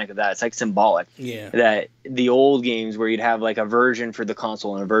emblematic of that. It's like symbolic. Yeah. That the old games where you'd have like a version for the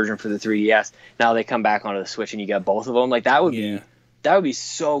console and a version for the 3DS, now they come back onto the Switch and you get both of them. Like, that would be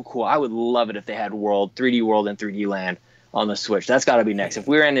so cool. I would love it if they had 3D World and 3D Land on the Switch. That's got to be next. If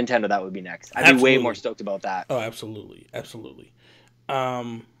we were in Nintendo, that would be next. I'd be way more stoked about that. Oh, absolutely.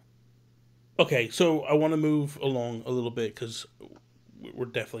 Okay, so I want to move along a little bit because we're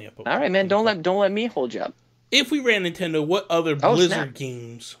definitely up. All right, man. Don't let me hold you up. If we ran Nintendo, what other Oh, Blizzard snap.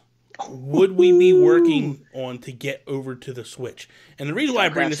 games would we be working on to get over to the Switch? And the reason why I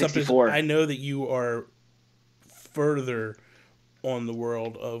bring this up is 64. I know that you are further on the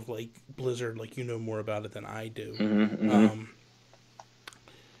world of like Blizzard, like you know more about it than I do.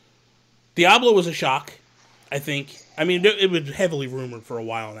 Diablo was a shock, I think. I mean, it was heavily rumored for a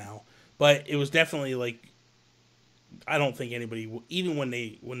while now, but it was definitely like I don't think anybody, even when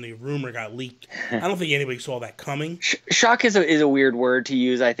the rumor got leaked, I don't think anybody saw that coming. Shock is a weird word to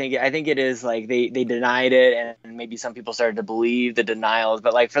use. I think it is like they denied it, and maybe some people started to believe the denials.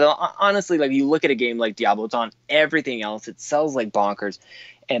 But like honestly, like you look at a game like Diablo, it's on everything else. It sells like bonkers,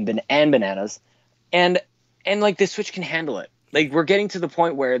 and bananas, and like the Switch can handle it. Like we're getting to the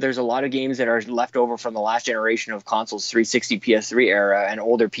point where there's a lot of games that are left over from the last generation of consoles, 360, PS3 era, and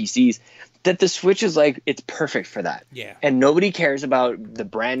older PCs. That the Switch is like, it's perfect for that. Yeah. And nobody cares about the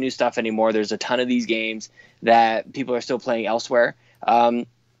brand new stuff anymore. There's a ton of these games that people are still playing elsewhere. Man,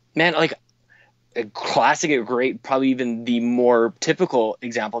 like a classic, a great, probably even the more typical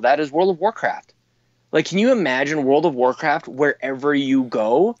example of that is World of Warcraft. Like, can you imagine World of Warcraft wherever you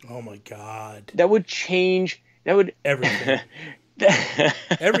go? Oh my God. That would change. That would everything.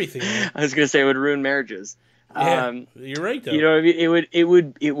 Everything. Man. I was gonna say it would ruin marriages. Yeah, you're right though. You know what I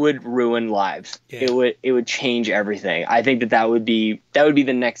mean? It would ruin lives. Yeah. It would change everything. I think that would be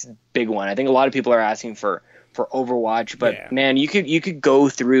the next big one. I think a lot of people are asking for Overwatch, but man, you could go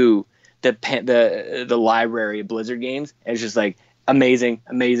through the library of Blizzard games. And it's just like amazing.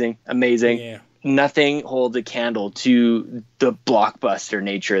 Yeah. Nothing holds a candle to the blockbuster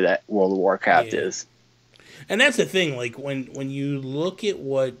nature that World of Warcraft is. And that's the thing. Like when you look at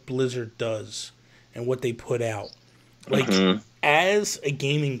what Blizzard does and what they put out. Like, as a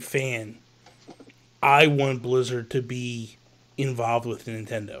gaming fan, I want Blizzard to be involved with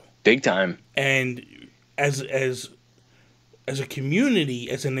Nintendo. Big time. And as a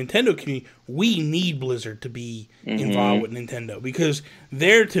community, as a Nintendo community, we need Blizzard to be involved with Nintendo. Because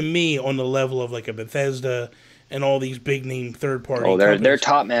they're, to me, on the level of like a Bethesda and all these big name third party. Oh, they're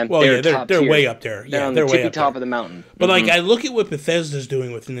top, man. Well, they're way up there. They're on the tippy top of the mountain. But like, I look at what Bethesda's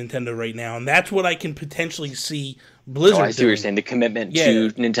doing with Nintendo right now, and that's what I can potentially see Blizzard doing. I see what you're saying. The commitment to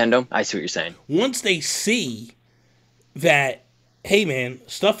Nintendo. I see what you're saying. Once they see that, hey man,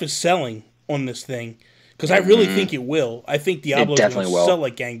 stuff is selling on this thing, because I really think it will. I think Diablo's going to sell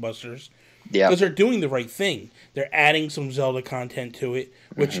like gangbusters. Yeah. Because they're doing the right thing. They're adding some Zelda content to it,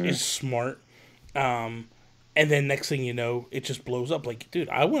 which is smart. And then next thing you know, it just blows up. Like, dude,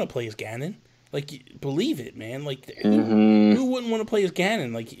 I want to play as Ganon. Like, believe it, man. Like, who wouldn't want to play as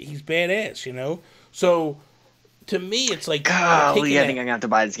Ganon? Like, he's badass, you know? So, to me, it's like... Golly, I think I'm going to have to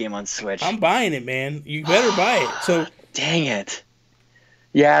buy this game on Switch. I'm buying it, man. You better buy it. So, dang it.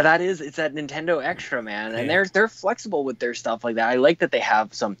 Yeah, it's that Nintendo Extra, man. And they're flexible with their stuff like that. I like that they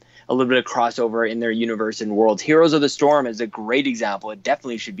have a little bit of crossover in their universe and worlds. Heroes of the Storm is a great example. It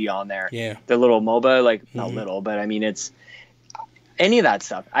definitely should be on there. Yeah. The little MOBA, like, not little, but I mean, it's any of that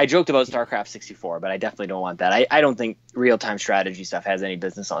stuff. I joked about StarCraft 64, but I definitely don't want that. I don't think real-time strategy stuff has any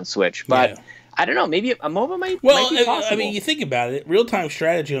business on Switch. But I don't know. Maybe a MOBA might be possible. I mean, you think about it. Real-time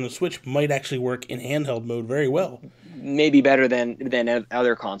strategy on the Switch might actually work in handheld mode very well. Maybe better than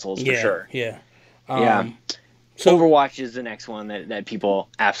other consoles, for sure. Yeah. So Overwatch is the next one that people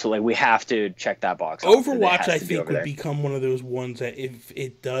absolutely, we have to check that box off. Overwatch, I think, would become one of those ones that if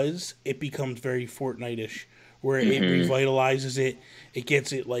it does, it becomes very Fortnite-ish, where it revitalizes it, it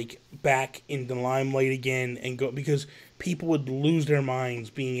gets it like back in the limelight again, and because people would lose their minds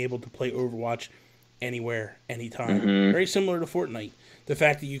being able to play Overwatch anywhere, anytime. Very similar to Fortnite. The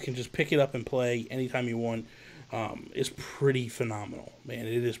fact that you can just pick it up and play anytime you want is pretty phenomenal, man.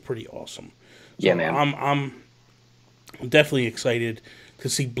 It is pretty awesome. So yeah, man. I'm definitely excited to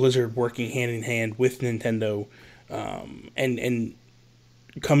see Blizzard working hand in hand with Nintendo, and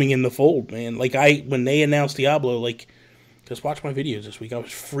coming in the fold, man. Like when they announced Diablo, like, just watch my videos this week. I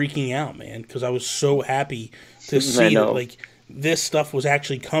was freaking out, man, because I was so happy to see that like this stuff was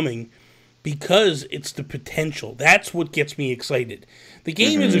actually coming, because it's the potential. That's what gets me excited. The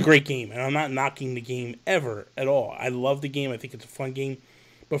game is a great game, and I'm not knocking the game ever at all. I love the game. I think it's a fun game.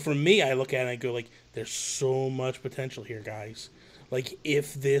 But for me, I look at it and I go, like, there's so much potential here, guys. Like,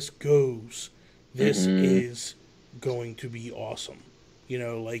 if this goes, this is going to be awesome. You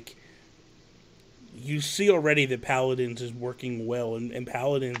know, like, you see already that Paladins is working well, and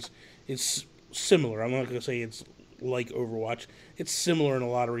Paladins is similar. I'm not going to say it's like Overwatch. It's similar in a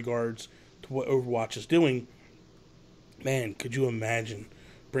lot of regards to what Overwatch is doing. Man, could you imagine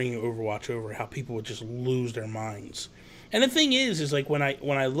bringing Overwatch over, how people would just lose their minds. And the thing is like when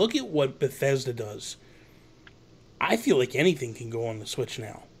I look at what Bethesda does, I feel like anything can go on the Switch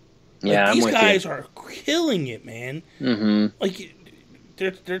now. Yeah, these guys are killing it, man. Mm-hmm. Like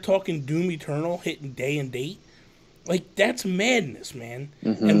they're talking Doom Eternal hitting day and date. Like that's madness, man.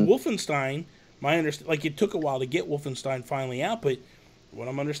 Mm-hmm. And Wolfenstein, like it took a while to get Wolfenstein finally out, but what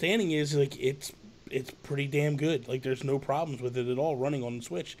I'm understanding is like it's pretty damn good. Like there's no problems with it at all running on the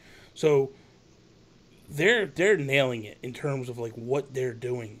Switch. So they're nailing it in terms of like what they're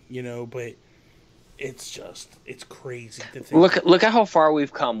doing, but it's crazy to think. Look at how far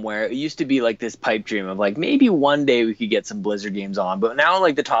we've come, where it used to be like this pipe dream of like maybe one day we could get some Blizzard games on, but now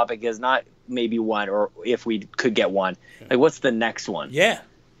like the topic is not maybe one, or if we could get one, like what's the next one? Yeah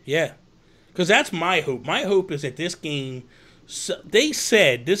because that's my hope. My hope is that this game, they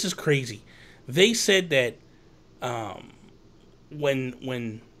said, this is crazy, they said that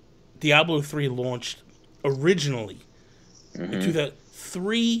when Diablo 3 launched originally, in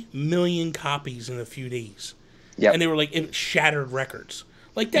 3 million copies in a few days. Yep. And they were like, it shattered records.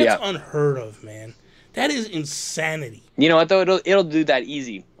 Like, that's unheard of, man. That is insanity. You know what, though? It'll do that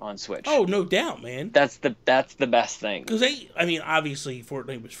easy on Switch. Oh, no doubt, man. That's the best thing. Because obviously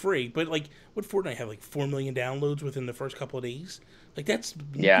Fortnite was free, but like, what Fortnite have, like 4 million downloads within the first couple of days? Like, that's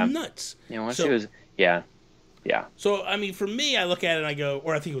nuts. Yeah, once it was, yeah. So, for me, I look at it and I go,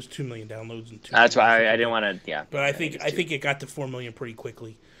 or I think it was 2 million downloads. That's why I didn't want to, But I think it got to 4 million pretty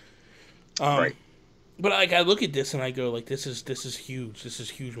quickly. Right. But like, I look at this and I go, like, this is huge. This is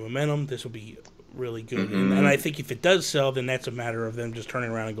huge momentum. This will be really good. Mm-hmm. And I think if it does sell, then that's a matter of them just turning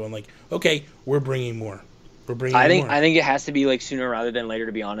around and going like, okay, we're bringing more. I think it has to be like sooner rather than later,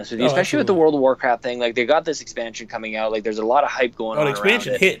 to be honest with you. Especially with the World of Warcraft thing. Like, they got this expansion coming out. Like, there's a lot of hype going on. The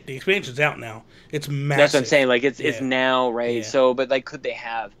expansion hit. The expansion's out now. It's massive. That's what I'm saying. Like, it's now, right? Yeah. So, but like, could they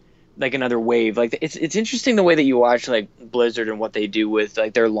have like another wave? Like, it's interesting the way that you watch like Blizzard and what they do with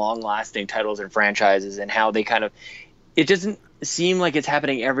like their long-lasting titles and franchises, and how they kind of, it doesn't seem like it's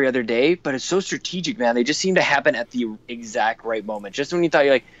happening every other day, but it's so strategic, man. They just seem to happen at the exact right moment. Just when you thought,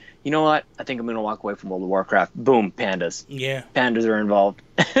 you're like, you know what? I think I'm going to walk away from World of Warcraft. Boom, pandas. Yeah. Pandas are involved.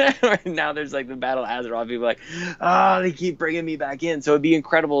 Now there's like the Battle of Azeroth. People are like, they keep bringing me back in. So it'd be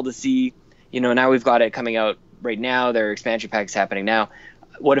incredible to see, now we've got it coming out right now. Their expansion pack's happening now.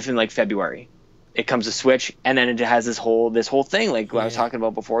 What if in like February it comes to Switch, and then it has this whole thing like what I was talking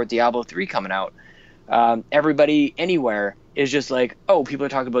about before with Diablo 3 coming out. Everybody anywhere is just like, oh, people are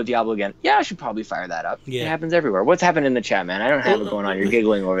talking about Diablo again. Yeah, I should probably fire that up. Yeah. It happens everywhere. What's happening in the chat, man? I don't have it going on. You're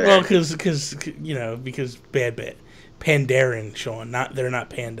giggling over there. Well, because bad. Pandaren, Sean. They're not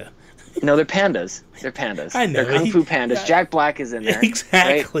panda. No, they're pandas. They're pandas. I know. They're Kung Fu pandas. Jack Black is in there.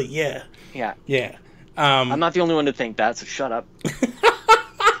 Exactly, right? Yeah. I'm not the only one to think that, so shut up.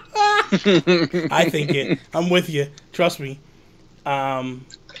 I think it. I'm with you. Trust me.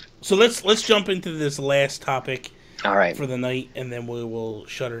 So let's jump into this last topic. All right. For the night, and then we will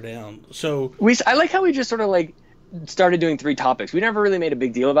shut her down. So I like how we just sort of like started doing 3 topics. We never really made a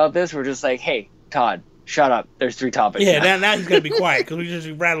big deal about this. We're just like, hey, Todd, shut up. There's 3 topics. Yeah, now he's gonna be quiet because we just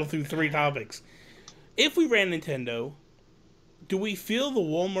rattled through 3 topics. If we ran Nintendo, do we feel the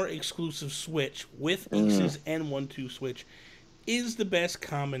Walmart exclusive Switch with Aces and 1-2 Switch is the best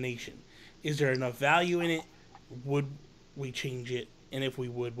combination? Is there enough value in it? Would we change it? And if we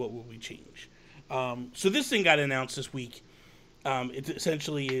would, what would we change? So this thing got announced this week. It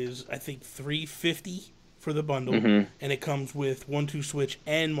essentially is, I think, $350 for the bundle, and it comes with 1-2 Switch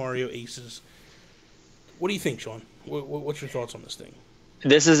and Mario Aces. What do you think, Sean? What's your thoughts on this thing?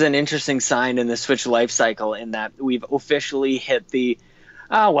 This is an interesting sign in the Switch life cycle in that we've officially hit the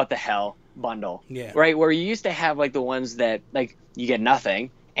what the hell bundle. Yeah. Right? Where you used to have like the ones that like you get nothing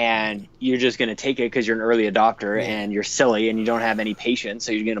and you're just going to take it because you're an early adopter and you're silly and you don't have any patience,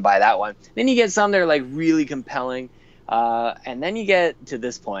 so you're going to buy that one. Then you get some that are like really compelling. And then you get to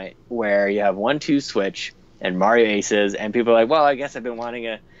this point where you have 1-2 Switch and Mario Aces, and people are like, well, I guess I've been wanting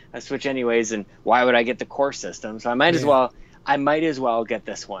a Switch anyways, and why would I get the core system? So I might as well get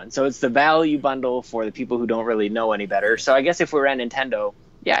this one. So it's the value bundle for the people who don't really know any better. So I guess if we were at Nintendo,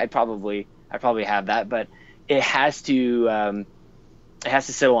 I'd probably have that, but it has to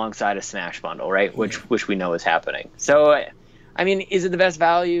sit alongside a Smash bundle, right? Which we know is happening. So, I mean, is it the best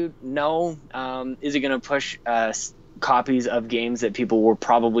value? No. Is it going to push copies of games that people were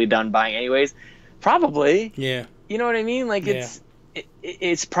probably done buying anyways? Probably. Yeah. You know what I mean? Like,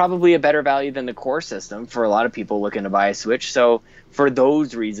 it's probably a better value than the core system for a lot of people looking to buy a Switch. So for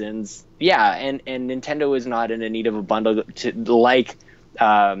those reasons, and Nintendo is not in a need of a bundle to like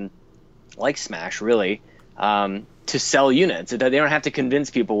Smash, really. to sell units. They don't have to convince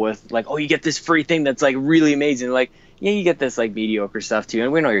people with like, oh, you get this free thing that's like really amazing. Like, yeah, you get this like mediocre stuff too,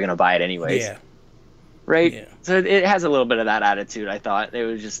 and we know you're gonna buy it anyways. Yeah. Right. Yeah. So it has a little bit of that attitude. I thought it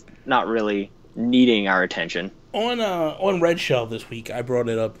was just not really needing our attention. On Red Shell this week, I brought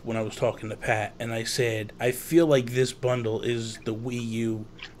it up when I was talking to Pat, and I said I feel like this bundle is the Wii U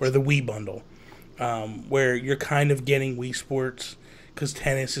or the Wii bundle, where you're kind of getting Wii Sports because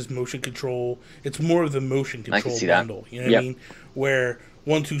tennis is motion control. It's more of the motion control bundle. You know what I mean? Where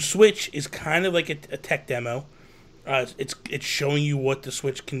 1-2 Switch is kind of like a tech demo. It's showing you what the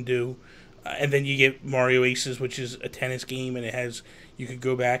Switch can do, and then you get Mario Aces, which is a tennis game, and it has. You could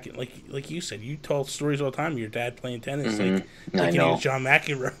go back and like you said, you tell stories all the time. Your dad playing tennis, like he was John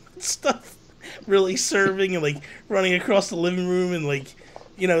McEnroe and stuff, really serving and like running across the living room and like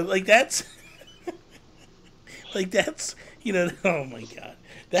that's oh my god,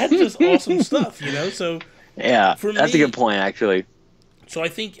 that's just awesome stuff. So yeah, for that's me, a good point actually. So I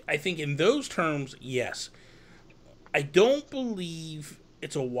think in those terms, yes, I don't believe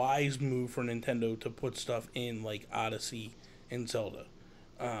it's a wise move for Nintendo to put stuff in like Odyssey and Zelda.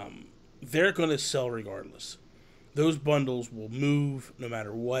 They're going to sell regardless. Those bundles will move no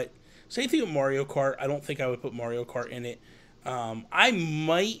matter what. Same thing with Mario Kart. I don't think I would put Mario Kart in it. I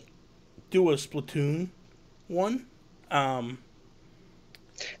might do a Splatoon one.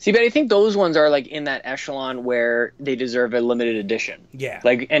 See, but I think those ones are like in that echelon where they deserve a limited edition. Yeah.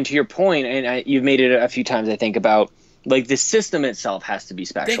 Like, and to your point, and you've made it a few times, I think, about like the system itself has to be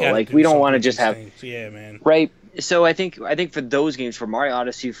special. Like, we don't want to just have. Yeah, man. Right. So I think for those games, for Mario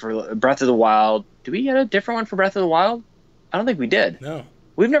Odyssey, for Breath of the Wild, do we get a different one for Breath of the Wild? I don't think we did. No.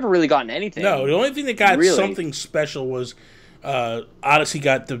 We've never really gotten anything. No, the only thing that got something special was Odyssey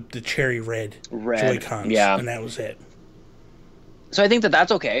got the cherry red Joy-Cons, and that was it. So I think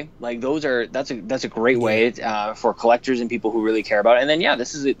that's okay. Like that's a great way for collectors and people who really care about it. And then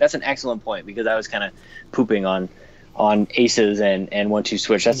that's an excellent point because I was kind of pooping on Aces and 1-2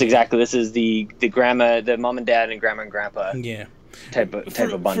 Switch. That's exactly, this is the mom and dad and grandma and grandpa type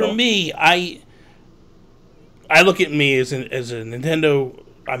of bundle. For me, I look at me as a Nintendo.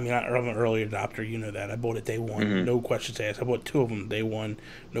 I mean, I'm an early adopter. You know that. I bought it day one, no questions asked. I bought 2 of them day one,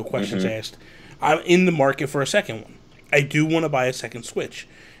 no questions asked. I'm in the market for a second one. I do want to buy a second Switch.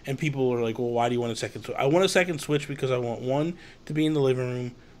 And people are like, well, why do you want a second Switch? I want a second Switch because I want one to be in the living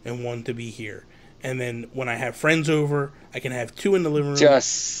room and one to be here. And then when I have friends over, I can have 2 in the living room.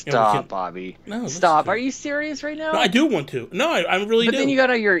 Just stop, Bobby. No, stop. Are you serious right now? No, I do want to. No, I really do. But then you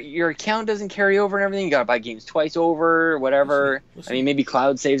gotta your account doesn't carry over and everything. You gotta buy games twice over, whatever. Listen. I mean, maybe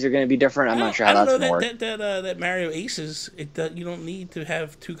cloud saves are gonna be different. I'm not sure how that's gonna work. That Mario Aces, you don't need to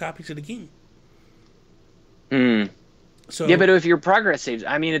have 2 copies of the game. So, yeah, but if your progress saves,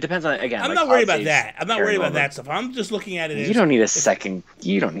 I mean, it depends on again. I'm not worried about that. I'm not worried about that stuff. I'm just looking at it. You don't need a second.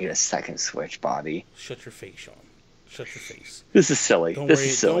 You don't need a second Switch, Bobby. Shut your face, Sean. Shut your face. This is silly. Don't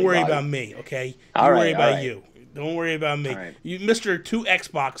worry about me, okay? Worry about you. Don't worry about me. Right. You, Mr. 2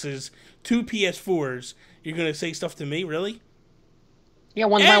 Xboxes, 2 PS4s. You're gonna say stuff to me, really? Yeah,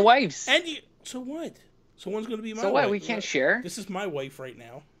 one's my wife's. So what? So one's gonna be my wife. So what? We can't share. This is my wife right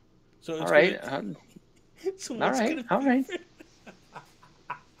now. So it's all right. So all right.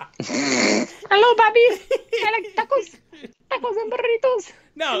 Hello, Bobby. I like tacos and burritos.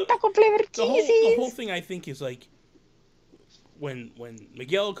 No, taco flavored cheesies. The whole thing I think is like when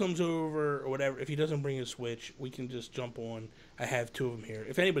Miguel comes over or whatever. If he doesn't bring a Switch, we can just jump on. I have 2 of them here.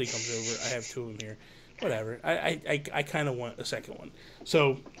 If anybody comes over, I have 2 of them here. Whatever. I kind of want a second one.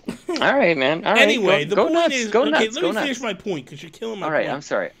 So. All right, man. All right. Anyway, the point nuts. is. Go okay, nuts. let me finish my point because you're killing my point. All right, I'm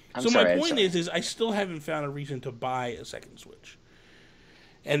sorry. My point is I still haven't found a reason to buy a second Switch,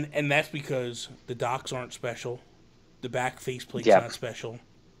 and that's because the docks aren't special, the back faceplate's not special.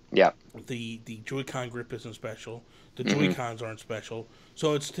 Yeah. The Joy-Con grip isn't special. The Joy-Cons aren't special.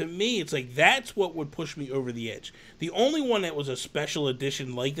 So to me, it's like that's what would push me over the edge. The only one that was a special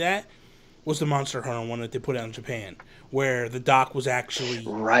edition like that was the Monster Hunter one that they put out in Japan, where the dock was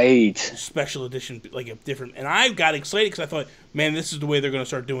actually special edition, like a different. And I got excited because I thought, man, this is the way they're going to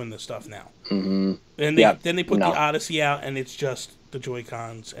start doing this stuff now. And then they put the Odyssey out, and it's just the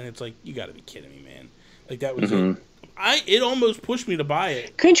Joy-Cons, and it's like, you got to be kidding me, man! Like that was it. It almost pushed me to buy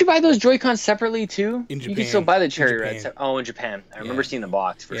it. Couldn't you buy those Joy-Cons separately too? In Japan, you can still buy the Cherry Reds. Oh, in Japan, I remember seeing the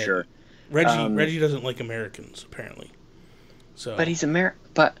box for sure. Reggie doesn't like Americans apparently. So, but he's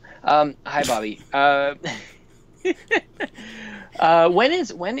Hi, Bobby.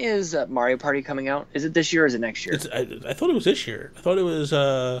 When is Mario Party coming out? Is it this year or is it next year? I thought it was this year. I thought it was.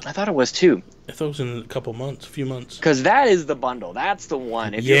 I thought it was too. I thought it was in a couple months, a few months. Because that is the bundle. That's the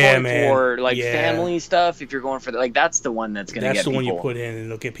one. If you're going for family stuff, if you're going for that's the one that's going to get people. That's the one you put in, and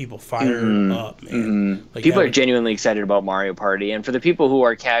it'll get people fired up, man. Like people are genuinely excited about Mario Party, and for the people who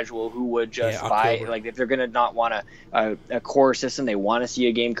are casual, who would just buy, if they're going to not want a core system, they want to see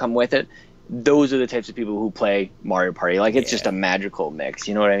a game come with it. Those are the types of people who play Mario Party. It's just a magical mix.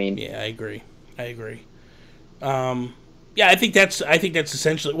 You know what I mean? Yeah, I agree. I think that's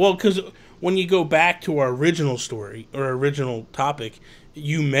essentially because when you go back to our original story or original topic,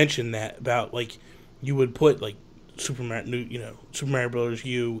 you mentioned that about you would put Super Mario Brothers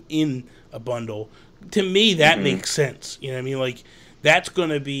U in a bundle. To me, that makes sense. You know what I mean? That's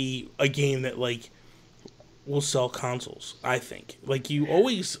gonna be a game that will sell consoles. I think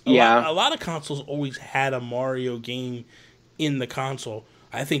a lot of consoles always had a Mario game in the console.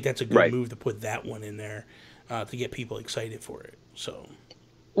 I think that's a good move to put that one in there to get people excited for it. So.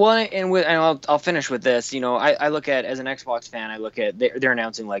 Well, and I'll finish with this. I look at, as an Xbox fan, I look at they're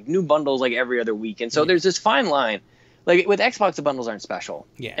announcing new bundles every other week, and so there's this fine line. With Xbox, the bundles aren't special,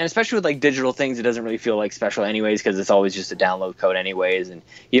 and especially with digital things, it doesn't really feel special anyways because it's always just a download code anyways, and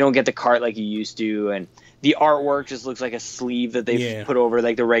you don't get the cart like you used to, and the artwork just looks like a sleeve that they've put over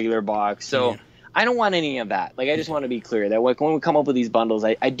the regular box. So I don't want any of that. I just want to be clear that when we come up with these bundles,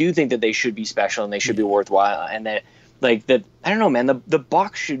 I do think that they should be special and they should be worthwhile, and that that I don't know, man. The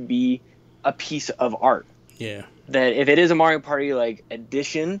box should be a piece of art. Yeah. That if it is a Mario Party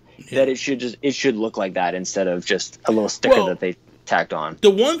edition, that it should look like that instead of just a little sticker that they tacked on. The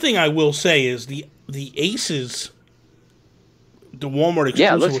one thing I will say is the Aces, the Walmart exclusive.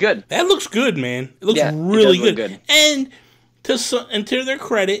 Yeah, it looks good. That looks good, man. It looks really good. And to their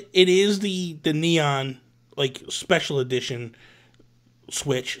credit, it is the neon special edition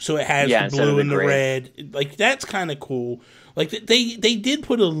Switch, so it has the blue and the red. That's kind of cool. They did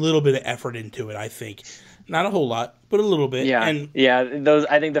put a little bit of effort into it, I think. Not a whole lot, but a little bit. Yeah, those.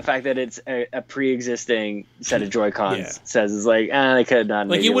 I think the fact that it's a pre-existing set of Joy-Cons says they could have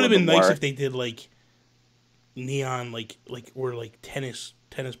done. It would have been nice if they did neon, or tennis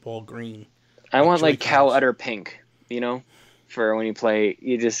ball green. I want cow udder pink. For when you play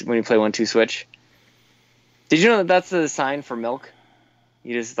 1-2 Switch. Did you know that that's the sign for milk?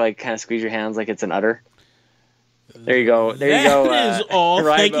 You just kind of squeeze your hands like it's an udder. There you go. That is all.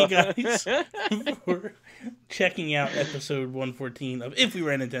 Thank you guys for checking out episode 114 of If We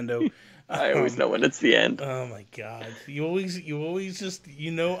Ran Nintendo. I always know when it's the end. Oh my god! You always just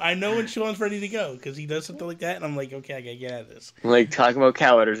I know when Sean's ready to go because he does something like that, and I'm like, okay, I gotta get out of this. Talking about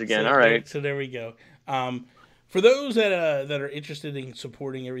cow udders again. All right. So there we go. For those that are interested in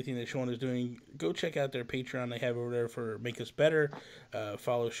supporting everything that Sean is doing, go check out their Patreon they have over there for Make Us Better.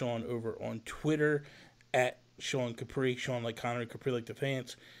 Follow Sean over on Twitter at Sean Capri, Sean like Connor, Capri like the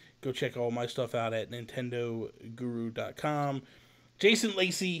fans. Go check all my stuff out at nintendoguru.com. Jason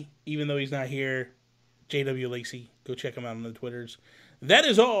Lacey, even though he's not here, JW Lacey, go check him out on the Twitters. That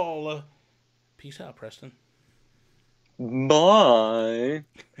is all. Peace out, Preston. Bye.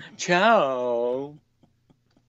 Ciao.